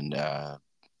and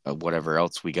whatever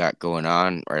else we got going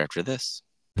on right after this.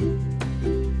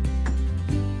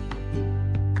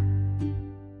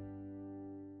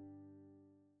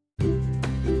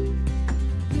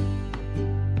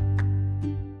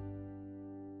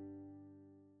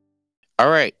 All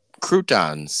right,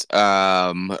 croutons.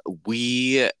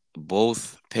 We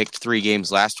both picked 3 games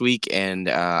last week, and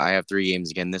I have 3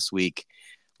 games again this week.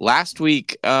 Last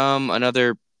week,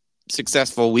 another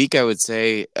successful week, I would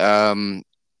say. The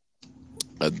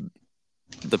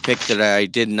pick that I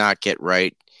did not get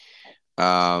right,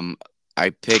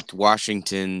 I picked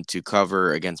Washington to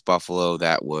cover against Buffalo.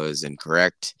 That was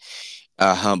incorrect.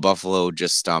 Buffalo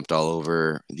just stomped all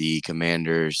over the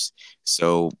Commanders.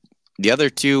 So the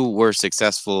other 2 were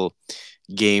successful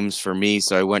games for me.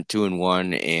 So I went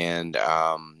 2-1, and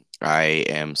I'm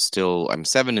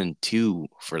 7-2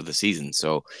 for the season.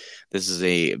 So this is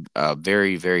a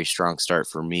very, very strong start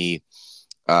for me.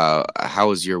 How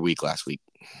was your week last week?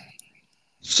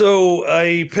 So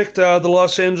I picked the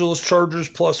Los Angeles Chargers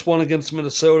 +1 against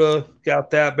Minnesota. Got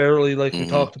that barely, like we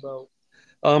talked about.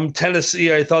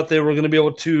 Tennessee, I thought they were going to be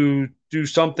able to do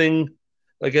something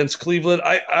against Cleveland.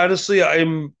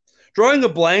 I'm drawing a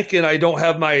blank, and I don't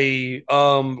have my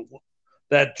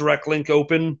that direct link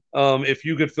open. If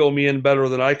you could fill me in better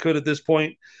than I could at this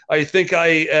point. I think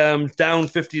I am down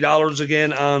 $50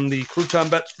 again on the crouton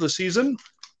bets for the season.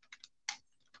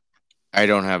 I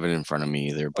don't have it in front of me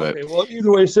either, but okay, well,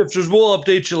 either way, Sifters, we'll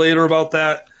update you later about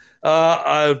that.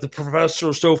 The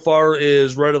professor so far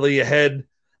is readily ahead.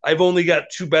 I've only got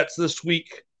 2 bets this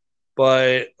week,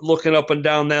 but looking up and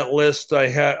down that list,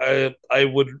 I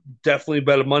would definitely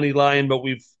bet a money line, but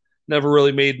we've never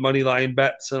really made money line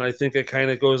bets, and I think it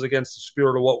kind of goes against the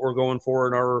spirit of what we're going for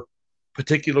in our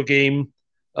particular game.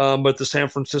 But the San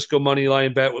Francisco money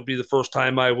line bet would be the first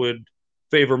time I would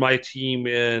favor my team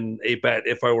in a bet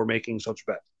if I were making such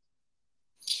a bet.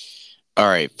 All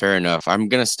right, fair enough. I'm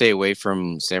gonna stay away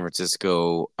from San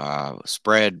Francisco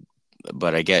spread,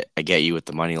 but I get you with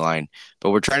the money line. But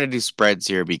we're trying to do spreads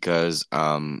here because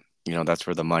that's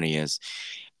where the money is.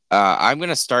 I'm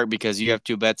gonna start because you have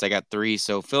 2 bets. I got 3.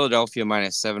 So Philadelphia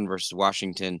 -7 versus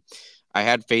Washington. I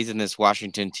had faith in this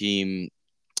Washington team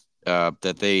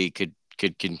that they could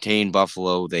contain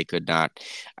Buffalo. They could not.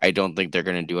 I don't think they're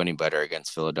going to do any better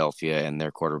against Philadelphia, and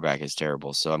their quarterback is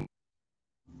terrible. So I'm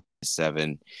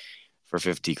 7 for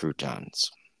 50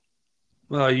 croutons.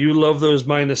 You love those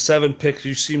 -7 picks.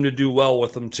 You seem to do well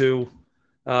with them too.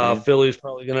 Philly's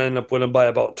probably going to end up winning by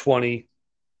about 20.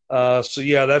 So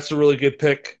yeah, that's a really good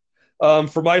pick.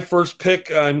 For my first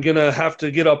pick, I'm going to have to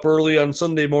get up early on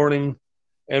Sunday morning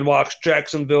and watch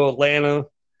Jacksonville, Atlanta.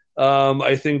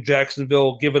 I think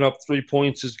Jacksonville giving up 3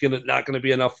 points is not going to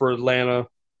be enough for Atlanta.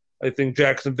 I think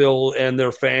Jacksonville and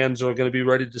their fans are going to be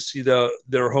ready to see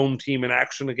their home team in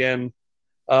action again.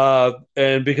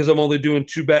 And because I'm only doing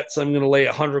 2 bets, I'm going to lay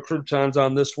 100 croutons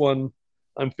on this one.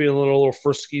 I'm feeling a little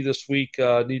frisky this week.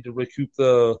 Need to recoup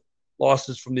the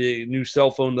losses from the new cell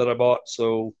phone that I bought.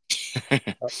 So I'm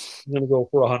going to go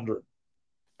for 100.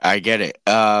 I get it.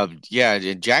 Yeah,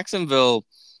 Jacksonville,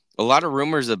 a lot of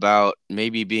rumors about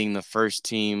maybe being the first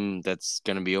team that's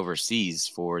going to be overseas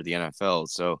for the NFL.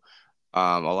 So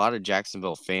a lot of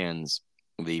Jacksonville fans,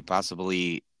 the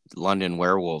possibly London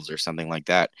Werewolves or something like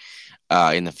that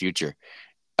in the future.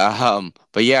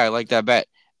 But yeah, I like that bet.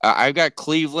 I've got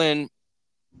Cleveland.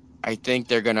 I think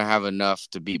they're going to have enough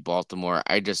to beat Baltimore.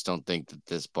 I just don't think that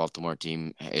this Baltimore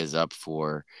team is up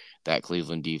for that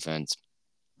Cleveland defense.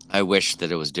 I wish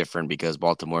that it was different because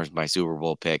Baltimore is my Super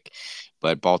Bowl pick,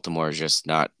 but Baltimore is just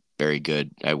not very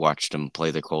good. I watched them play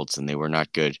the Colts, and they were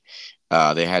not good.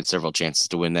 They had several chances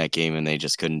to win that game, and they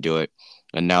just couldn't do it.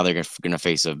 And now they're going to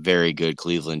face a very good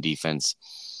Cleveland defense.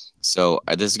 So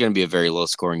this is going to be a very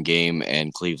low-scoring game,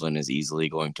 and Cleveland is easily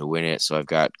going to win it. So I've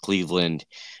got Cleveland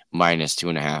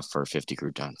 -2.5 for 50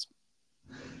 croutons.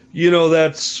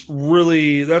 That's a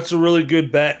really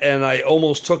good bet, and I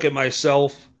almost took it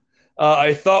myself.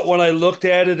 I thought when I looked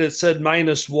at it, it said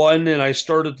 -1, and I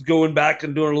started going back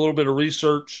and doing a little bit of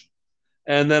research,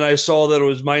 and then I saw that it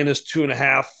was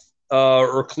 -2.5,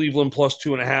 or Cleveland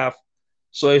 +2.5.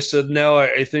 So I said, no,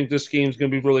 I think this game's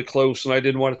going to be really close, and I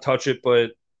didn't want to touch it,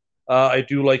 but I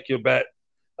do like your bet.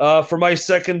 For my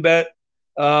second bet,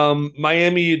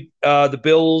 Miami, the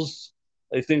Bills.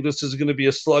 I think this is going to be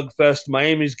a slugfest.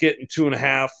 Miami's getting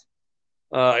 2.5.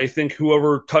 I think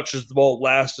whoever touches the ball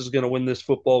last is going to win this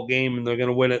football game, and they're going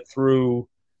to win it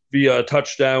via a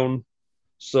touchdown.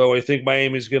 So I think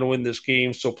Miami's going to win this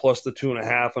game. So plus the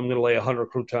 2.5, I'm going to lay 100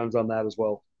 croutons on that as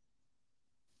well.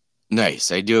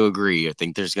 Nice. I do agree. I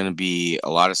think there's going to be a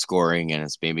lot of scoring, and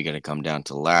it's maybe going to come down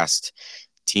to the last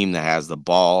team that has the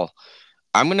ball.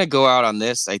 I'm going to go out on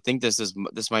this. I think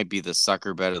this might be the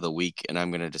sucker bet of the week, and I'm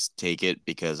going to just take it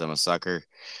because I'm a sucker.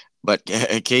 But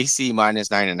KC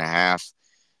 -9.5.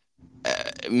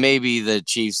 Maybe the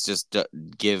Chiefs just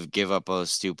give up a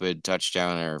stupid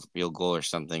touchdown or field goal or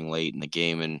something late in the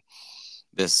game, and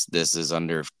this is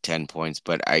under 10 points.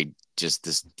 But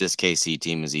this KC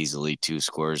team is easily 2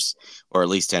 scores or at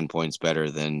least 10 points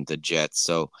better than the Jets.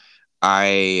 So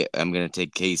I am going to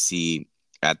take KC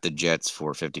at the Jets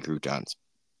for 50 croutons.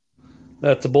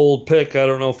 That's a bold pick. I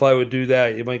don't know if I would do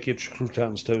that. You might get your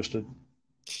croutons toasted.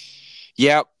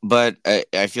 Yeah, but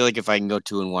I feel like if I can go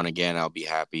 2-1 again, I'll be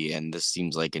happy. And this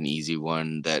seems like an easy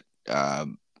one that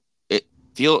it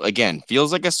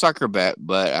feels like a sucker bet,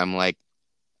 but I'm like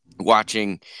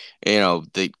watching,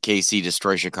 the KC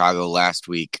destroy Chicago last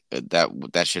week.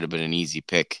 That should have been an easy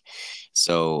pick.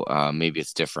 So maybe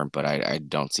it's different, but I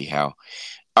don't see how.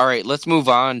 All right, let's move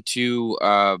on to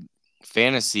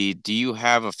fantasy. Do you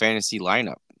have a fantasy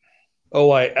lineup? Oh,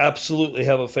 I absolutely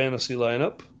have a fantasy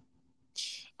lineup.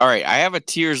 All right, I have a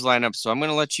tiers lineup, so I'm going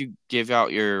to let you give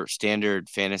out your standard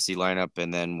fantasy lineup,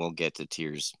 and then we'll get to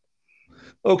tiers.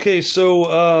 Okay,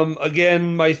 so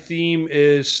again, my theme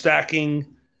is stacking.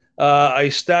 I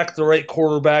stacked the right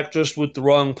quarterback just with the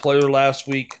wrong player last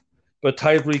week, but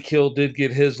Tyreek Hill did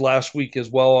get his last week as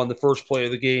well on the first play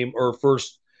of the game, or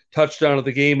first touchdown of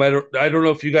the game. I don't know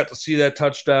if you got to see that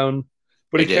touchdown,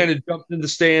 but he kind of jumped in the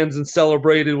stands and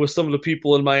celebrated with some of the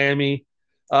people in Miami.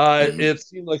 It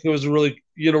seemed like it was really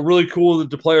cool that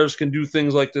the players can do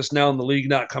things like this now in the league,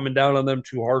 not coming down on them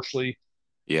too harshly.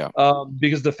 Yeah.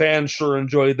 Because the fans sure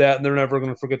enjoyed that, and they're never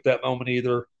going to forget that moment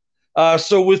either.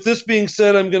 So with this being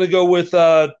said, I'm going to go with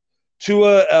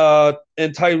Tua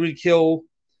and Tyreek Hill.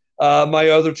 My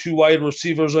other 2 wide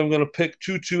receivers, I'm going to pick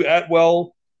Tutu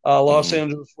Atwell, Los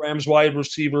Angeles Rams wide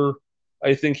receiver.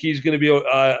 I think he's going to be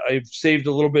I've saved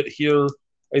a little bit here.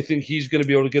 I think he's going to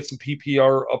be able to get some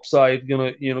PPR upside,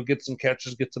 going to get some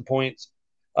catches, get some points.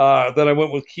 Then I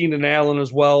went with Keenan Allen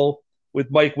as well, with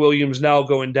Mike Williams now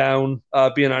going down,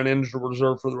 being on injured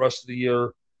reserve for the rest of the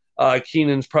year.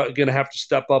 Keenan's probably going to have to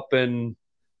step up and,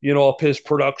 up his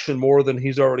production more than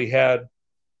he's already had.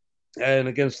 And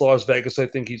against Las Vegas, I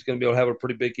think he's going to be able to have a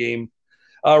pretty big game.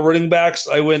 Running backs,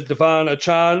 I went Devon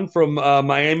Achane from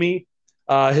Miami.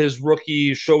 His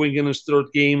rookie showing in his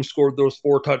 3rd game, scored those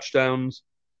 4 touchdowns.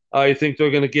 I think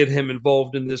they're going to get him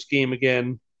involved in this game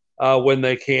again when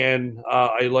they can.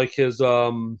 I like his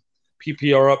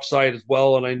PPR upside as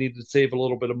well, and I need to save a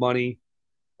little bit of money.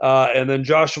 And then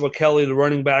Joshua Kelly, the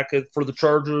running back for the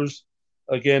Chargers,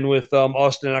 again with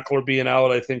Austin Eckler being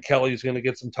out, I think Kelly's going to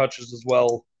get some touches as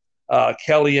well.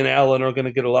 Kelly and Allen are going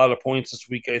to get a lot of points this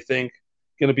week. I think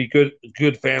going to be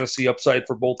good fantasy upside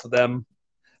for both of them.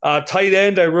 Tight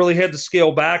end, I really had to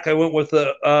scale back. I went with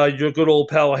your good old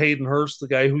pal Hayden Hurst, the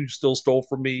guy who still stole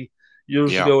from me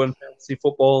years ago in fantasy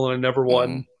football, and I never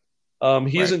won.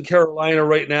 He's in Carolina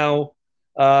right now.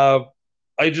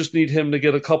 I just need him to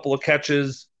get a couple of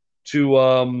catches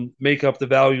to make up the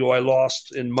value I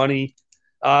lost in money.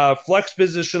 Flex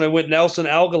position, I went Nelson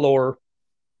Agholor.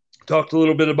 Talked a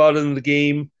little bit about it in the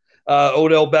game.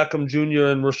 Odell Beckham Jr.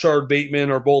 and Rashard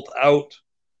Bateman are both out.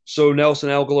 So Nelson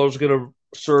Agholor is going to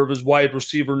serve as wide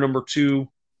receiver number 2.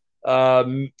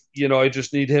 I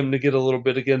just need him to get a little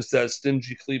bit against that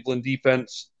stingy Cleveland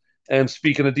defense. And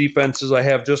speaking of defenses, I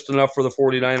have just enough for the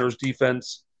 49ers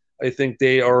defense. I think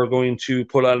they are going to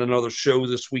put on another show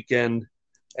this weekend,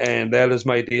 and that is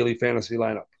my daily fantasy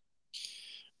lineup.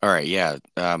 All right, yeah.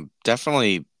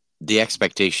 Definitely the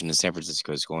expectation is San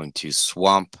Francisco is going to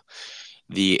swamp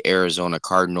the Arizona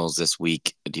Cardinals this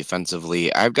week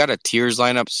defensively. I've got a tiers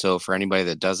lineup, so for anybody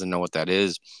that doesn't know what that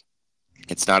is,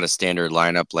 it's not a standard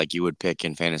lineup like you would pick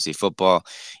in fantasy football.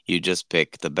 You just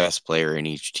pick the best player in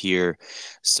each tier.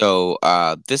 So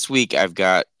this week I've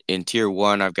got in tier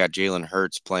 1, I've got Jalen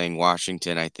Hurts playing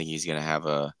Washington. I think he's going to have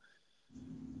a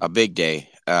big day.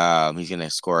 He's going to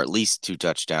score at least 2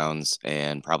 touchdowns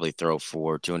and probably throw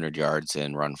for 200 yards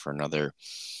and run for another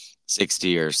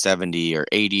 60 or 70 or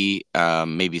 80,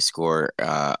 maybe score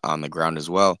on the ground as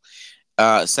well.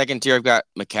 Second tier, I've got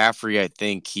McCaffrey. I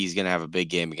think he's going to have a big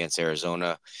game against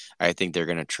Arizona. I think they're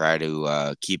going to try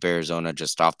to keep Arizona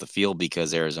just off the field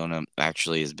because Arizona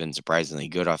actually has been surprisingly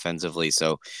good offensively.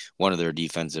 So one of their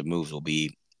defensive moves will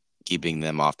be keeping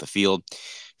them off the field.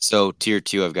 So tier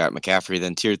 2, I've got McCaffrey.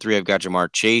 Then tier 3, I've got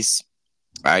Jamar Chase.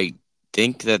 I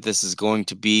think that this is going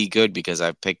to be good because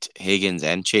I've picked Higgins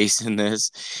and Chase in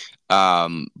this.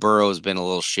 Burrow's been a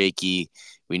little shaky.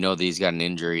 We know that he's got an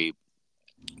injury,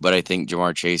 but I think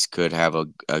Jamar Chase could have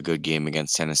a good game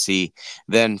against Tennessee.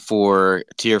 Then for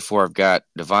tier 4, I've got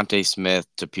Devontae Smith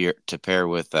to pair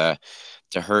with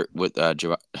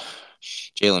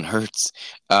Jalen Hurts.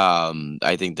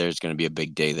 I think there's going to be a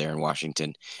big day there in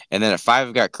Washington. And then at 5,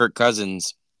 I've got Kirk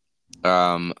Cousins,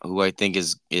 who I think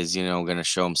is going to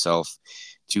show himself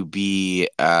to be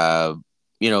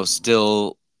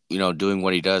still doing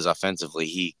what he does offensively.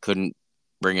 He couldn't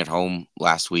bring it home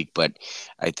last week, but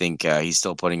I think he's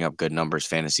still putting up good numbers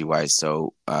fantasy wise.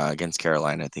 So against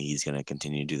Carolina, I think he's going to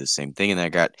continue to do the same thing. And then I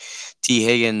got T.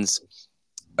 Higgins.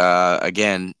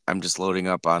 Again, I'm just loading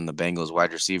up on the Bengals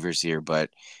wide receivers here, but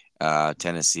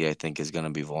Tennessee, I think, is going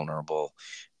to be vulnerable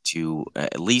to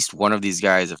at least one of these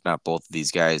guys, if not both of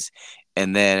these guys.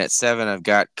 And then at 7, I've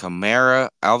got Kamara.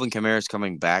 Alvin Kamara is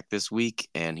coming back this week,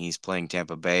 and he's playing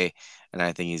Tampa Bay, and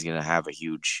I think he's going to have a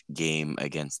huge game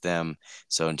against them.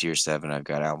 So in tier 7, I've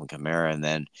got Alvin Kamara. And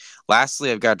then lastly,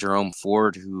 I've got Jerome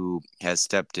Ford, who has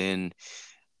stepped in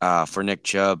for Nick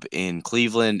Chubb in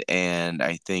Cleveland, and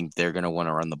I think they're going to want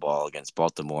to run the ball against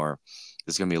Baltimore.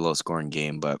 It's going to be a low-scoring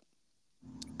game, but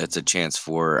it's a chance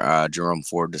for Jerome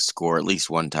Ford to score at least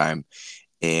one time,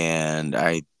 and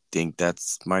I think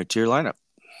that's my tier lineup.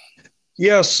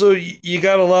 Yeah, so you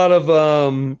got a lot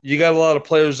of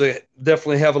players that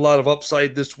definitely have a lot of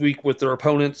upside this week with their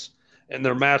opponents and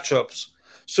their matchups.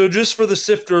 So just for the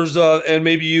sifters, and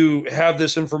maybe you have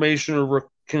this information or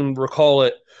can recall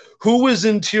it, who was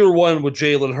in tier 1 with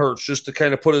Jalen Hurts, just to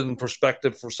kind of put it in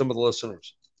perspective for some of the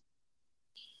listeners?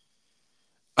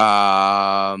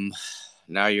 Now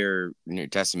you're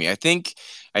testing me. I think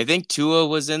Tua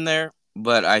was in there.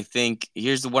 But I think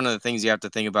here's one of the things you have to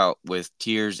think about with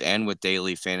tiers and with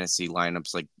daily fantasy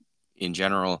lineups, like in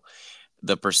general,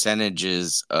 the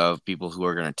percentages of people who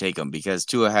are going to take them, because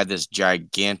Tua had this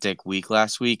gigantic week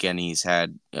last week and he's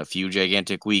had a few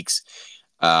gigantic weeks.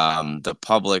 The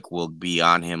public will be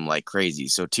on him like crazy.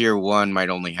 So tier 1 might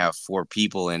only have 4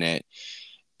 people in it.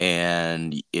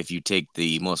 And if you take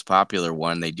the most popular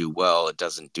one, they do well. It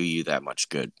doesn't do you that much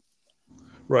good.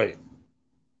 Right.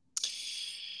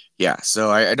 Yeah, so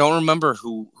I don't remember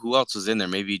who else was in there.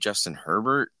 Maybe Justin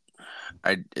Herbert.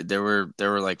 There were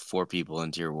like 4 people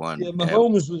in tier 1. Yeah,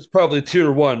 Mahomes was probably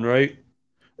tier 1, right?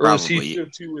 Or probably. Was he tier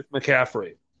 2 with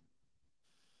McCaffrey?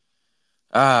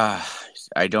 I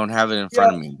don't have it in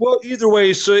front of me. Well, either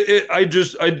way, so I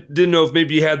didn't know if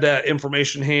maybe you had that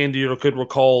information handy or could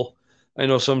recall I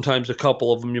know sometimes a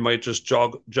couple of them you might just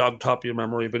jog top of your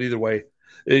memory, but either way,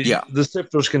 Yeah, the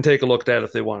sifters can take a look at that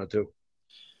if they wanted to.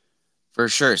 for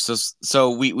sure.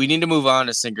 So we need to move on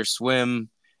to sink or swim,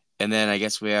 and then I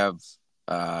guess we have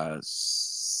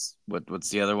what's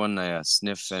the other one?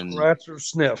 Sniff and Scratch or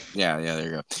sniff. yeah, there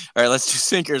you go. All right, let's do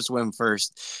sink or swim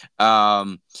first.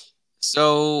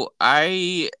 So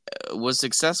I was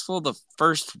successful the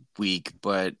first week,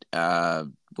 but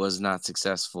was not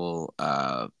successful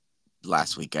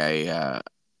last week. I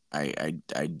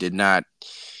did not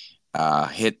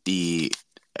hit the.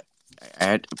 I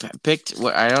had picked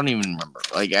what I don't even remember.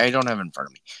 Like I don't have it in front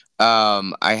of me.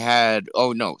 I had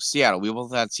Seattle. We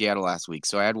both had Seattle last week.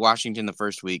 So I had Washington the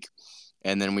first week,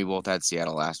 and then we both had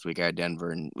Seattle last week. I had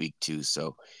Denver in week 2.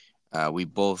 So we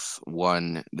both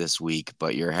won this week,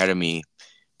 but you're ahead of me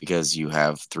because you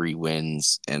have 3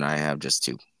 wins and I have just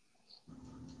 2.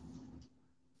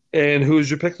 And who is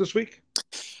your pick this week?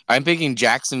 I'm picking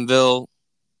Jacksonville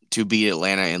to beat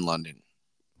Atlanta in London.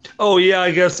 Oh yeah,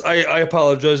 I guess I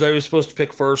apologize. I was supposed to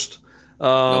pick first.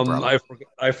 No problem.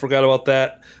 I forgot about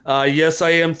that. Yes,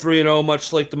 I am 3-0,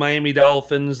 much like the Miami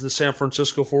Dolphins, the San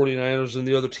Francisco 49ers, and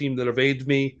the other team that evades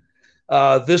me.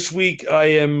 This week, I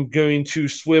am going to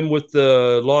swim with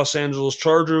the Los Angeles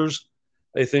Chargers.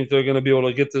 I think they're going to be able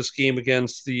to get this game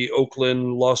against the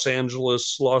Oakland, Los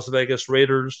Angeles, Las Vegas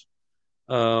Raiders.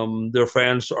 Their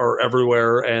fans are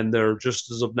everywhere, and they're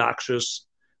just as obnoxious.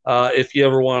 If you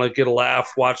ever want to get a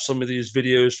laugh, watch some of these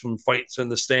videos from fights in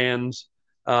the stands.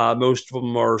 Most of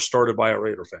them are started by a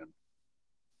Raider fan.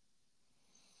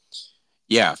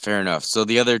 Yeah, fair enough. So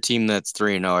the other team that's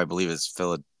 3-0, I believe, is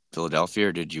Philadelphia,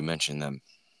 or did you mention them?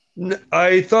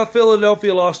 I thought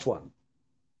Philadelphia lost one.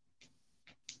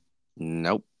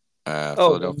 Nope. Philadelphia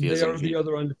Philadelphia is they are the undefeated.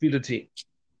 other undefeated team.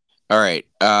 All right.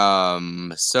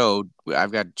 So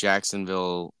I've got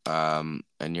Jacksonville, and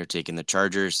you're taking the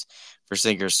Chargers for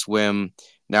sink or swim.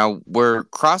 Now we're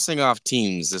crossing off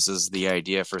teams. This is the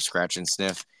idea for scratch and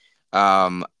sniff.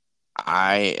 I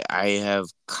have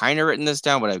kind of written this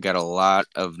down, but I've got a lot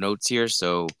of notes here,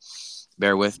 so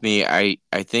bear with me. I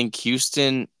think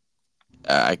Houston.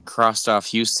 I crossed off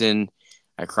Houston.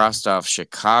 I crossed off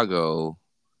Chicago.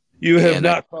 You have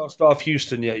not crossed off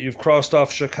Houston yet. You've crossed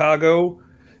off Chicago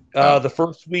the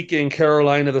first week in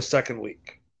Carolina the second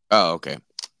week. Oh, okay.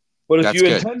 But if you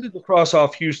intended to cross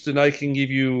off Houston, I can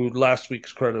give you last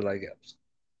week's credit, I guess.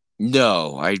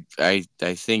 No, I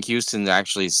think Houston's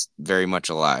actually very much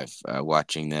alive.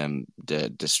 Watching them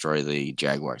destroy the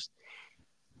Jaguars.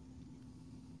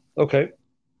 Okay.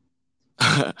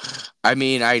 I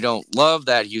mean, I don't love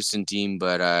that Houston team,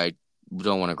 but I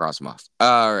don't want to cross them off.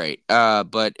 All right.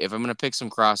 But if I'm gonna pick some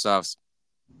cross offs,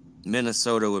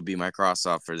 Minnesota would be my cross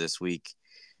off for this week.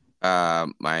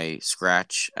 My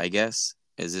scratch, I guess.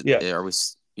 Is it? Yeah. Are we?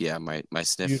 Yeah, my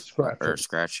sniff or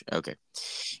scratch. Okay.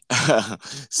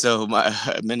 So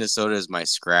my Minnesota is my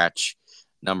scratch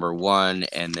number 1,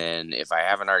 and then if I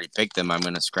haven't already picked them, I'm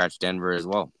going to scratch Denver as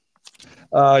well.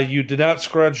 You did not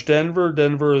scratch Denver.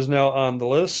 Denver is now on the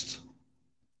list.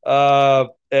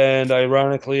 And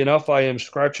ironically enough, I am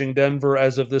scratching Denver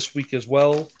as of this week as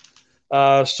well.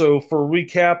 So for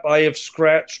recap, I have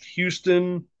scratched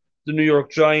Houston, the New York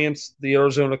Giants, the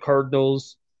Arizona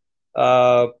Cardinals,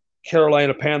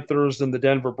 Carolina Panthers, and the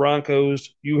Denver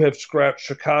Broncos. You have scratched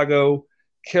Chicago,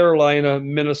 Carolina,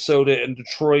 Minnesota, and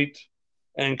Detroit.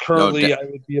 And currently, I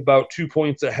would be about 2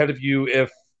 points ahead of you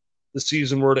if the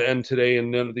season were to end today and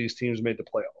none of these teams made the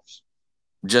playoffs.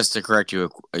 Just to correct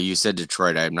you, you said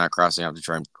Detroit. I'm not crossing out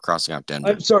Detroit. I'm crossing out Denver.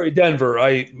 I'm sorry, Denver.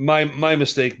 My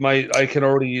mistake. I can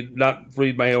already not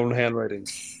read my own handwriting.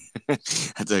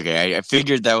 That's okay. I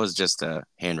figured that was just a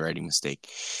handwriting mistake.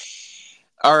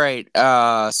 All right.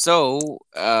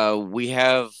 We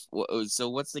have. So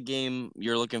what's the game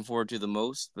you're looking forward to the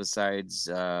most besides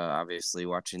obviously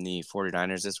watching the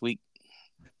 49ers this week?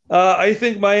 I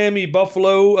think Miami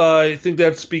Buffalo. I think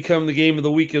that's become the game of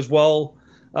the week as well.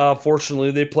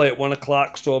 Fortunately, they play at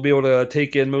 1:00, so I'll be able to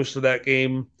take in most of that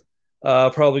game.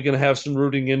 Probably going to have some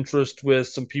rooting interest with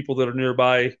some people that are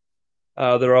nearby.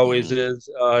 There always is.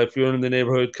 If you're in the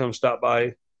neighborhood, come stop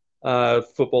by.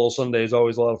 Football Sunday is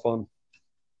always a lot of fun.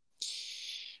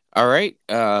 All right.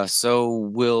 So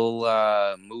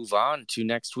we'll move on to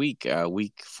next week,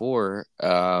 week 4.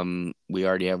 We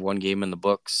already have one game in the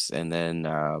books, and then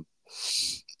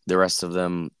the rest of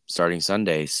them starting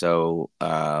Sunday. So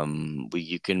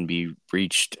you can be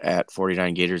reached at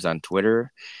 49 Gators on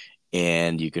Twitter,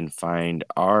 and you can find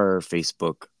our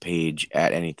Facebook page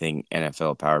at Anything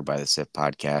NFL powered by the SIF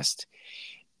podcast.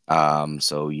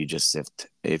 So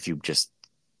if you just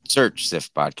search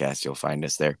SIF podcast, you'll find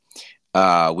us there.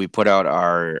 we put out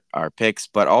our picks,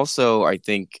 but also I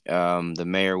think the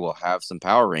mayor will have some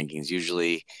power rankings.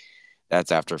 Usually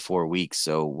that's after 4 weeks,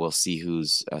 so we'll see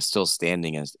who's still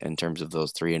standing in terms of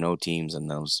those 3-0 teams and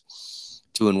those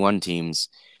 2-1 teams.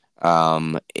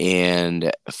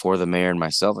 And for the mayor and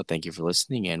myself, I thank you for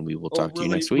listening, and we will talk to you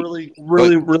next week.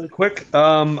 Really quick.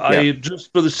 Yeah. I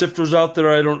just for the sifters out there,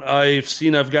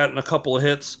 I've gotten a couple of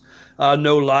hits.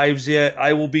 No lives yet.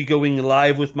 I will be going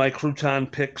live with my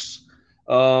crouton picks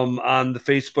on the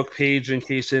Facebook page in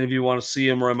case any of you want to see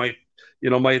them, or I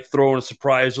might throw in a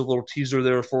surprise, a little teaser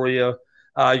there for you.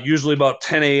 Usually about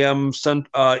 10 a.m.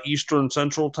 Eastern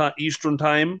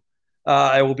time.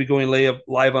 I will be going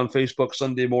live on Facebook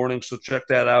Sunday morning, so check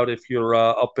that out if you're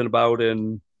up and about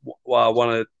and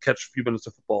want to catch a few minutes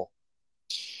of football.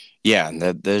 Yeah, and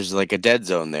there's like a dead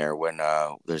zone there when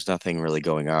there's nothing really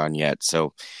going on yet.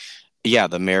 So, yeah,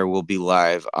 the mayor will be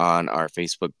live on our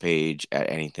Facebook page at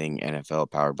Anything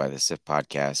NFL, powered by the SIF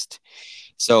podcast.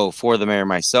 So, for the mayor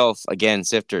myself, again,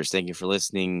 Sifters, thank you for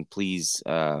listening. Please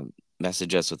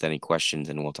message us with any questions,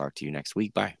 and we'll talk to you next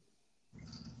week. Bye.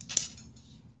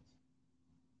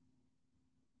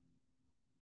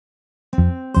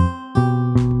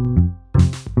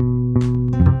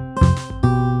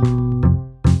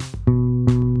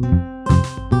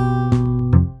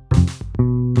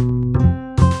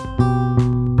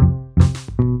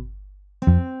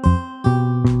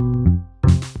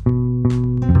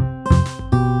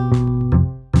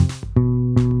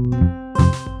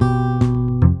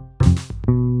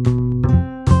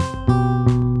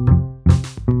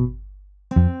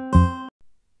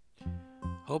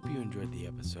 Hope you enjoyed the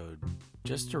episode.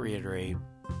 Just to reiterate,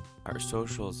 our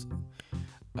socials,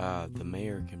 the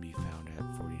mayor can be found at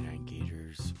 49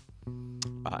 Gators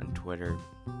on Twitter,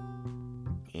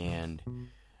 and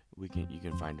you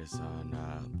can find us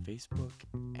on Facebook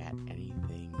at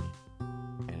Anything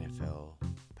NFL,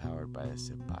 powered by the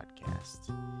SIP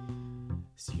podcast.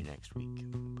 See you next week.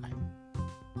 Bye.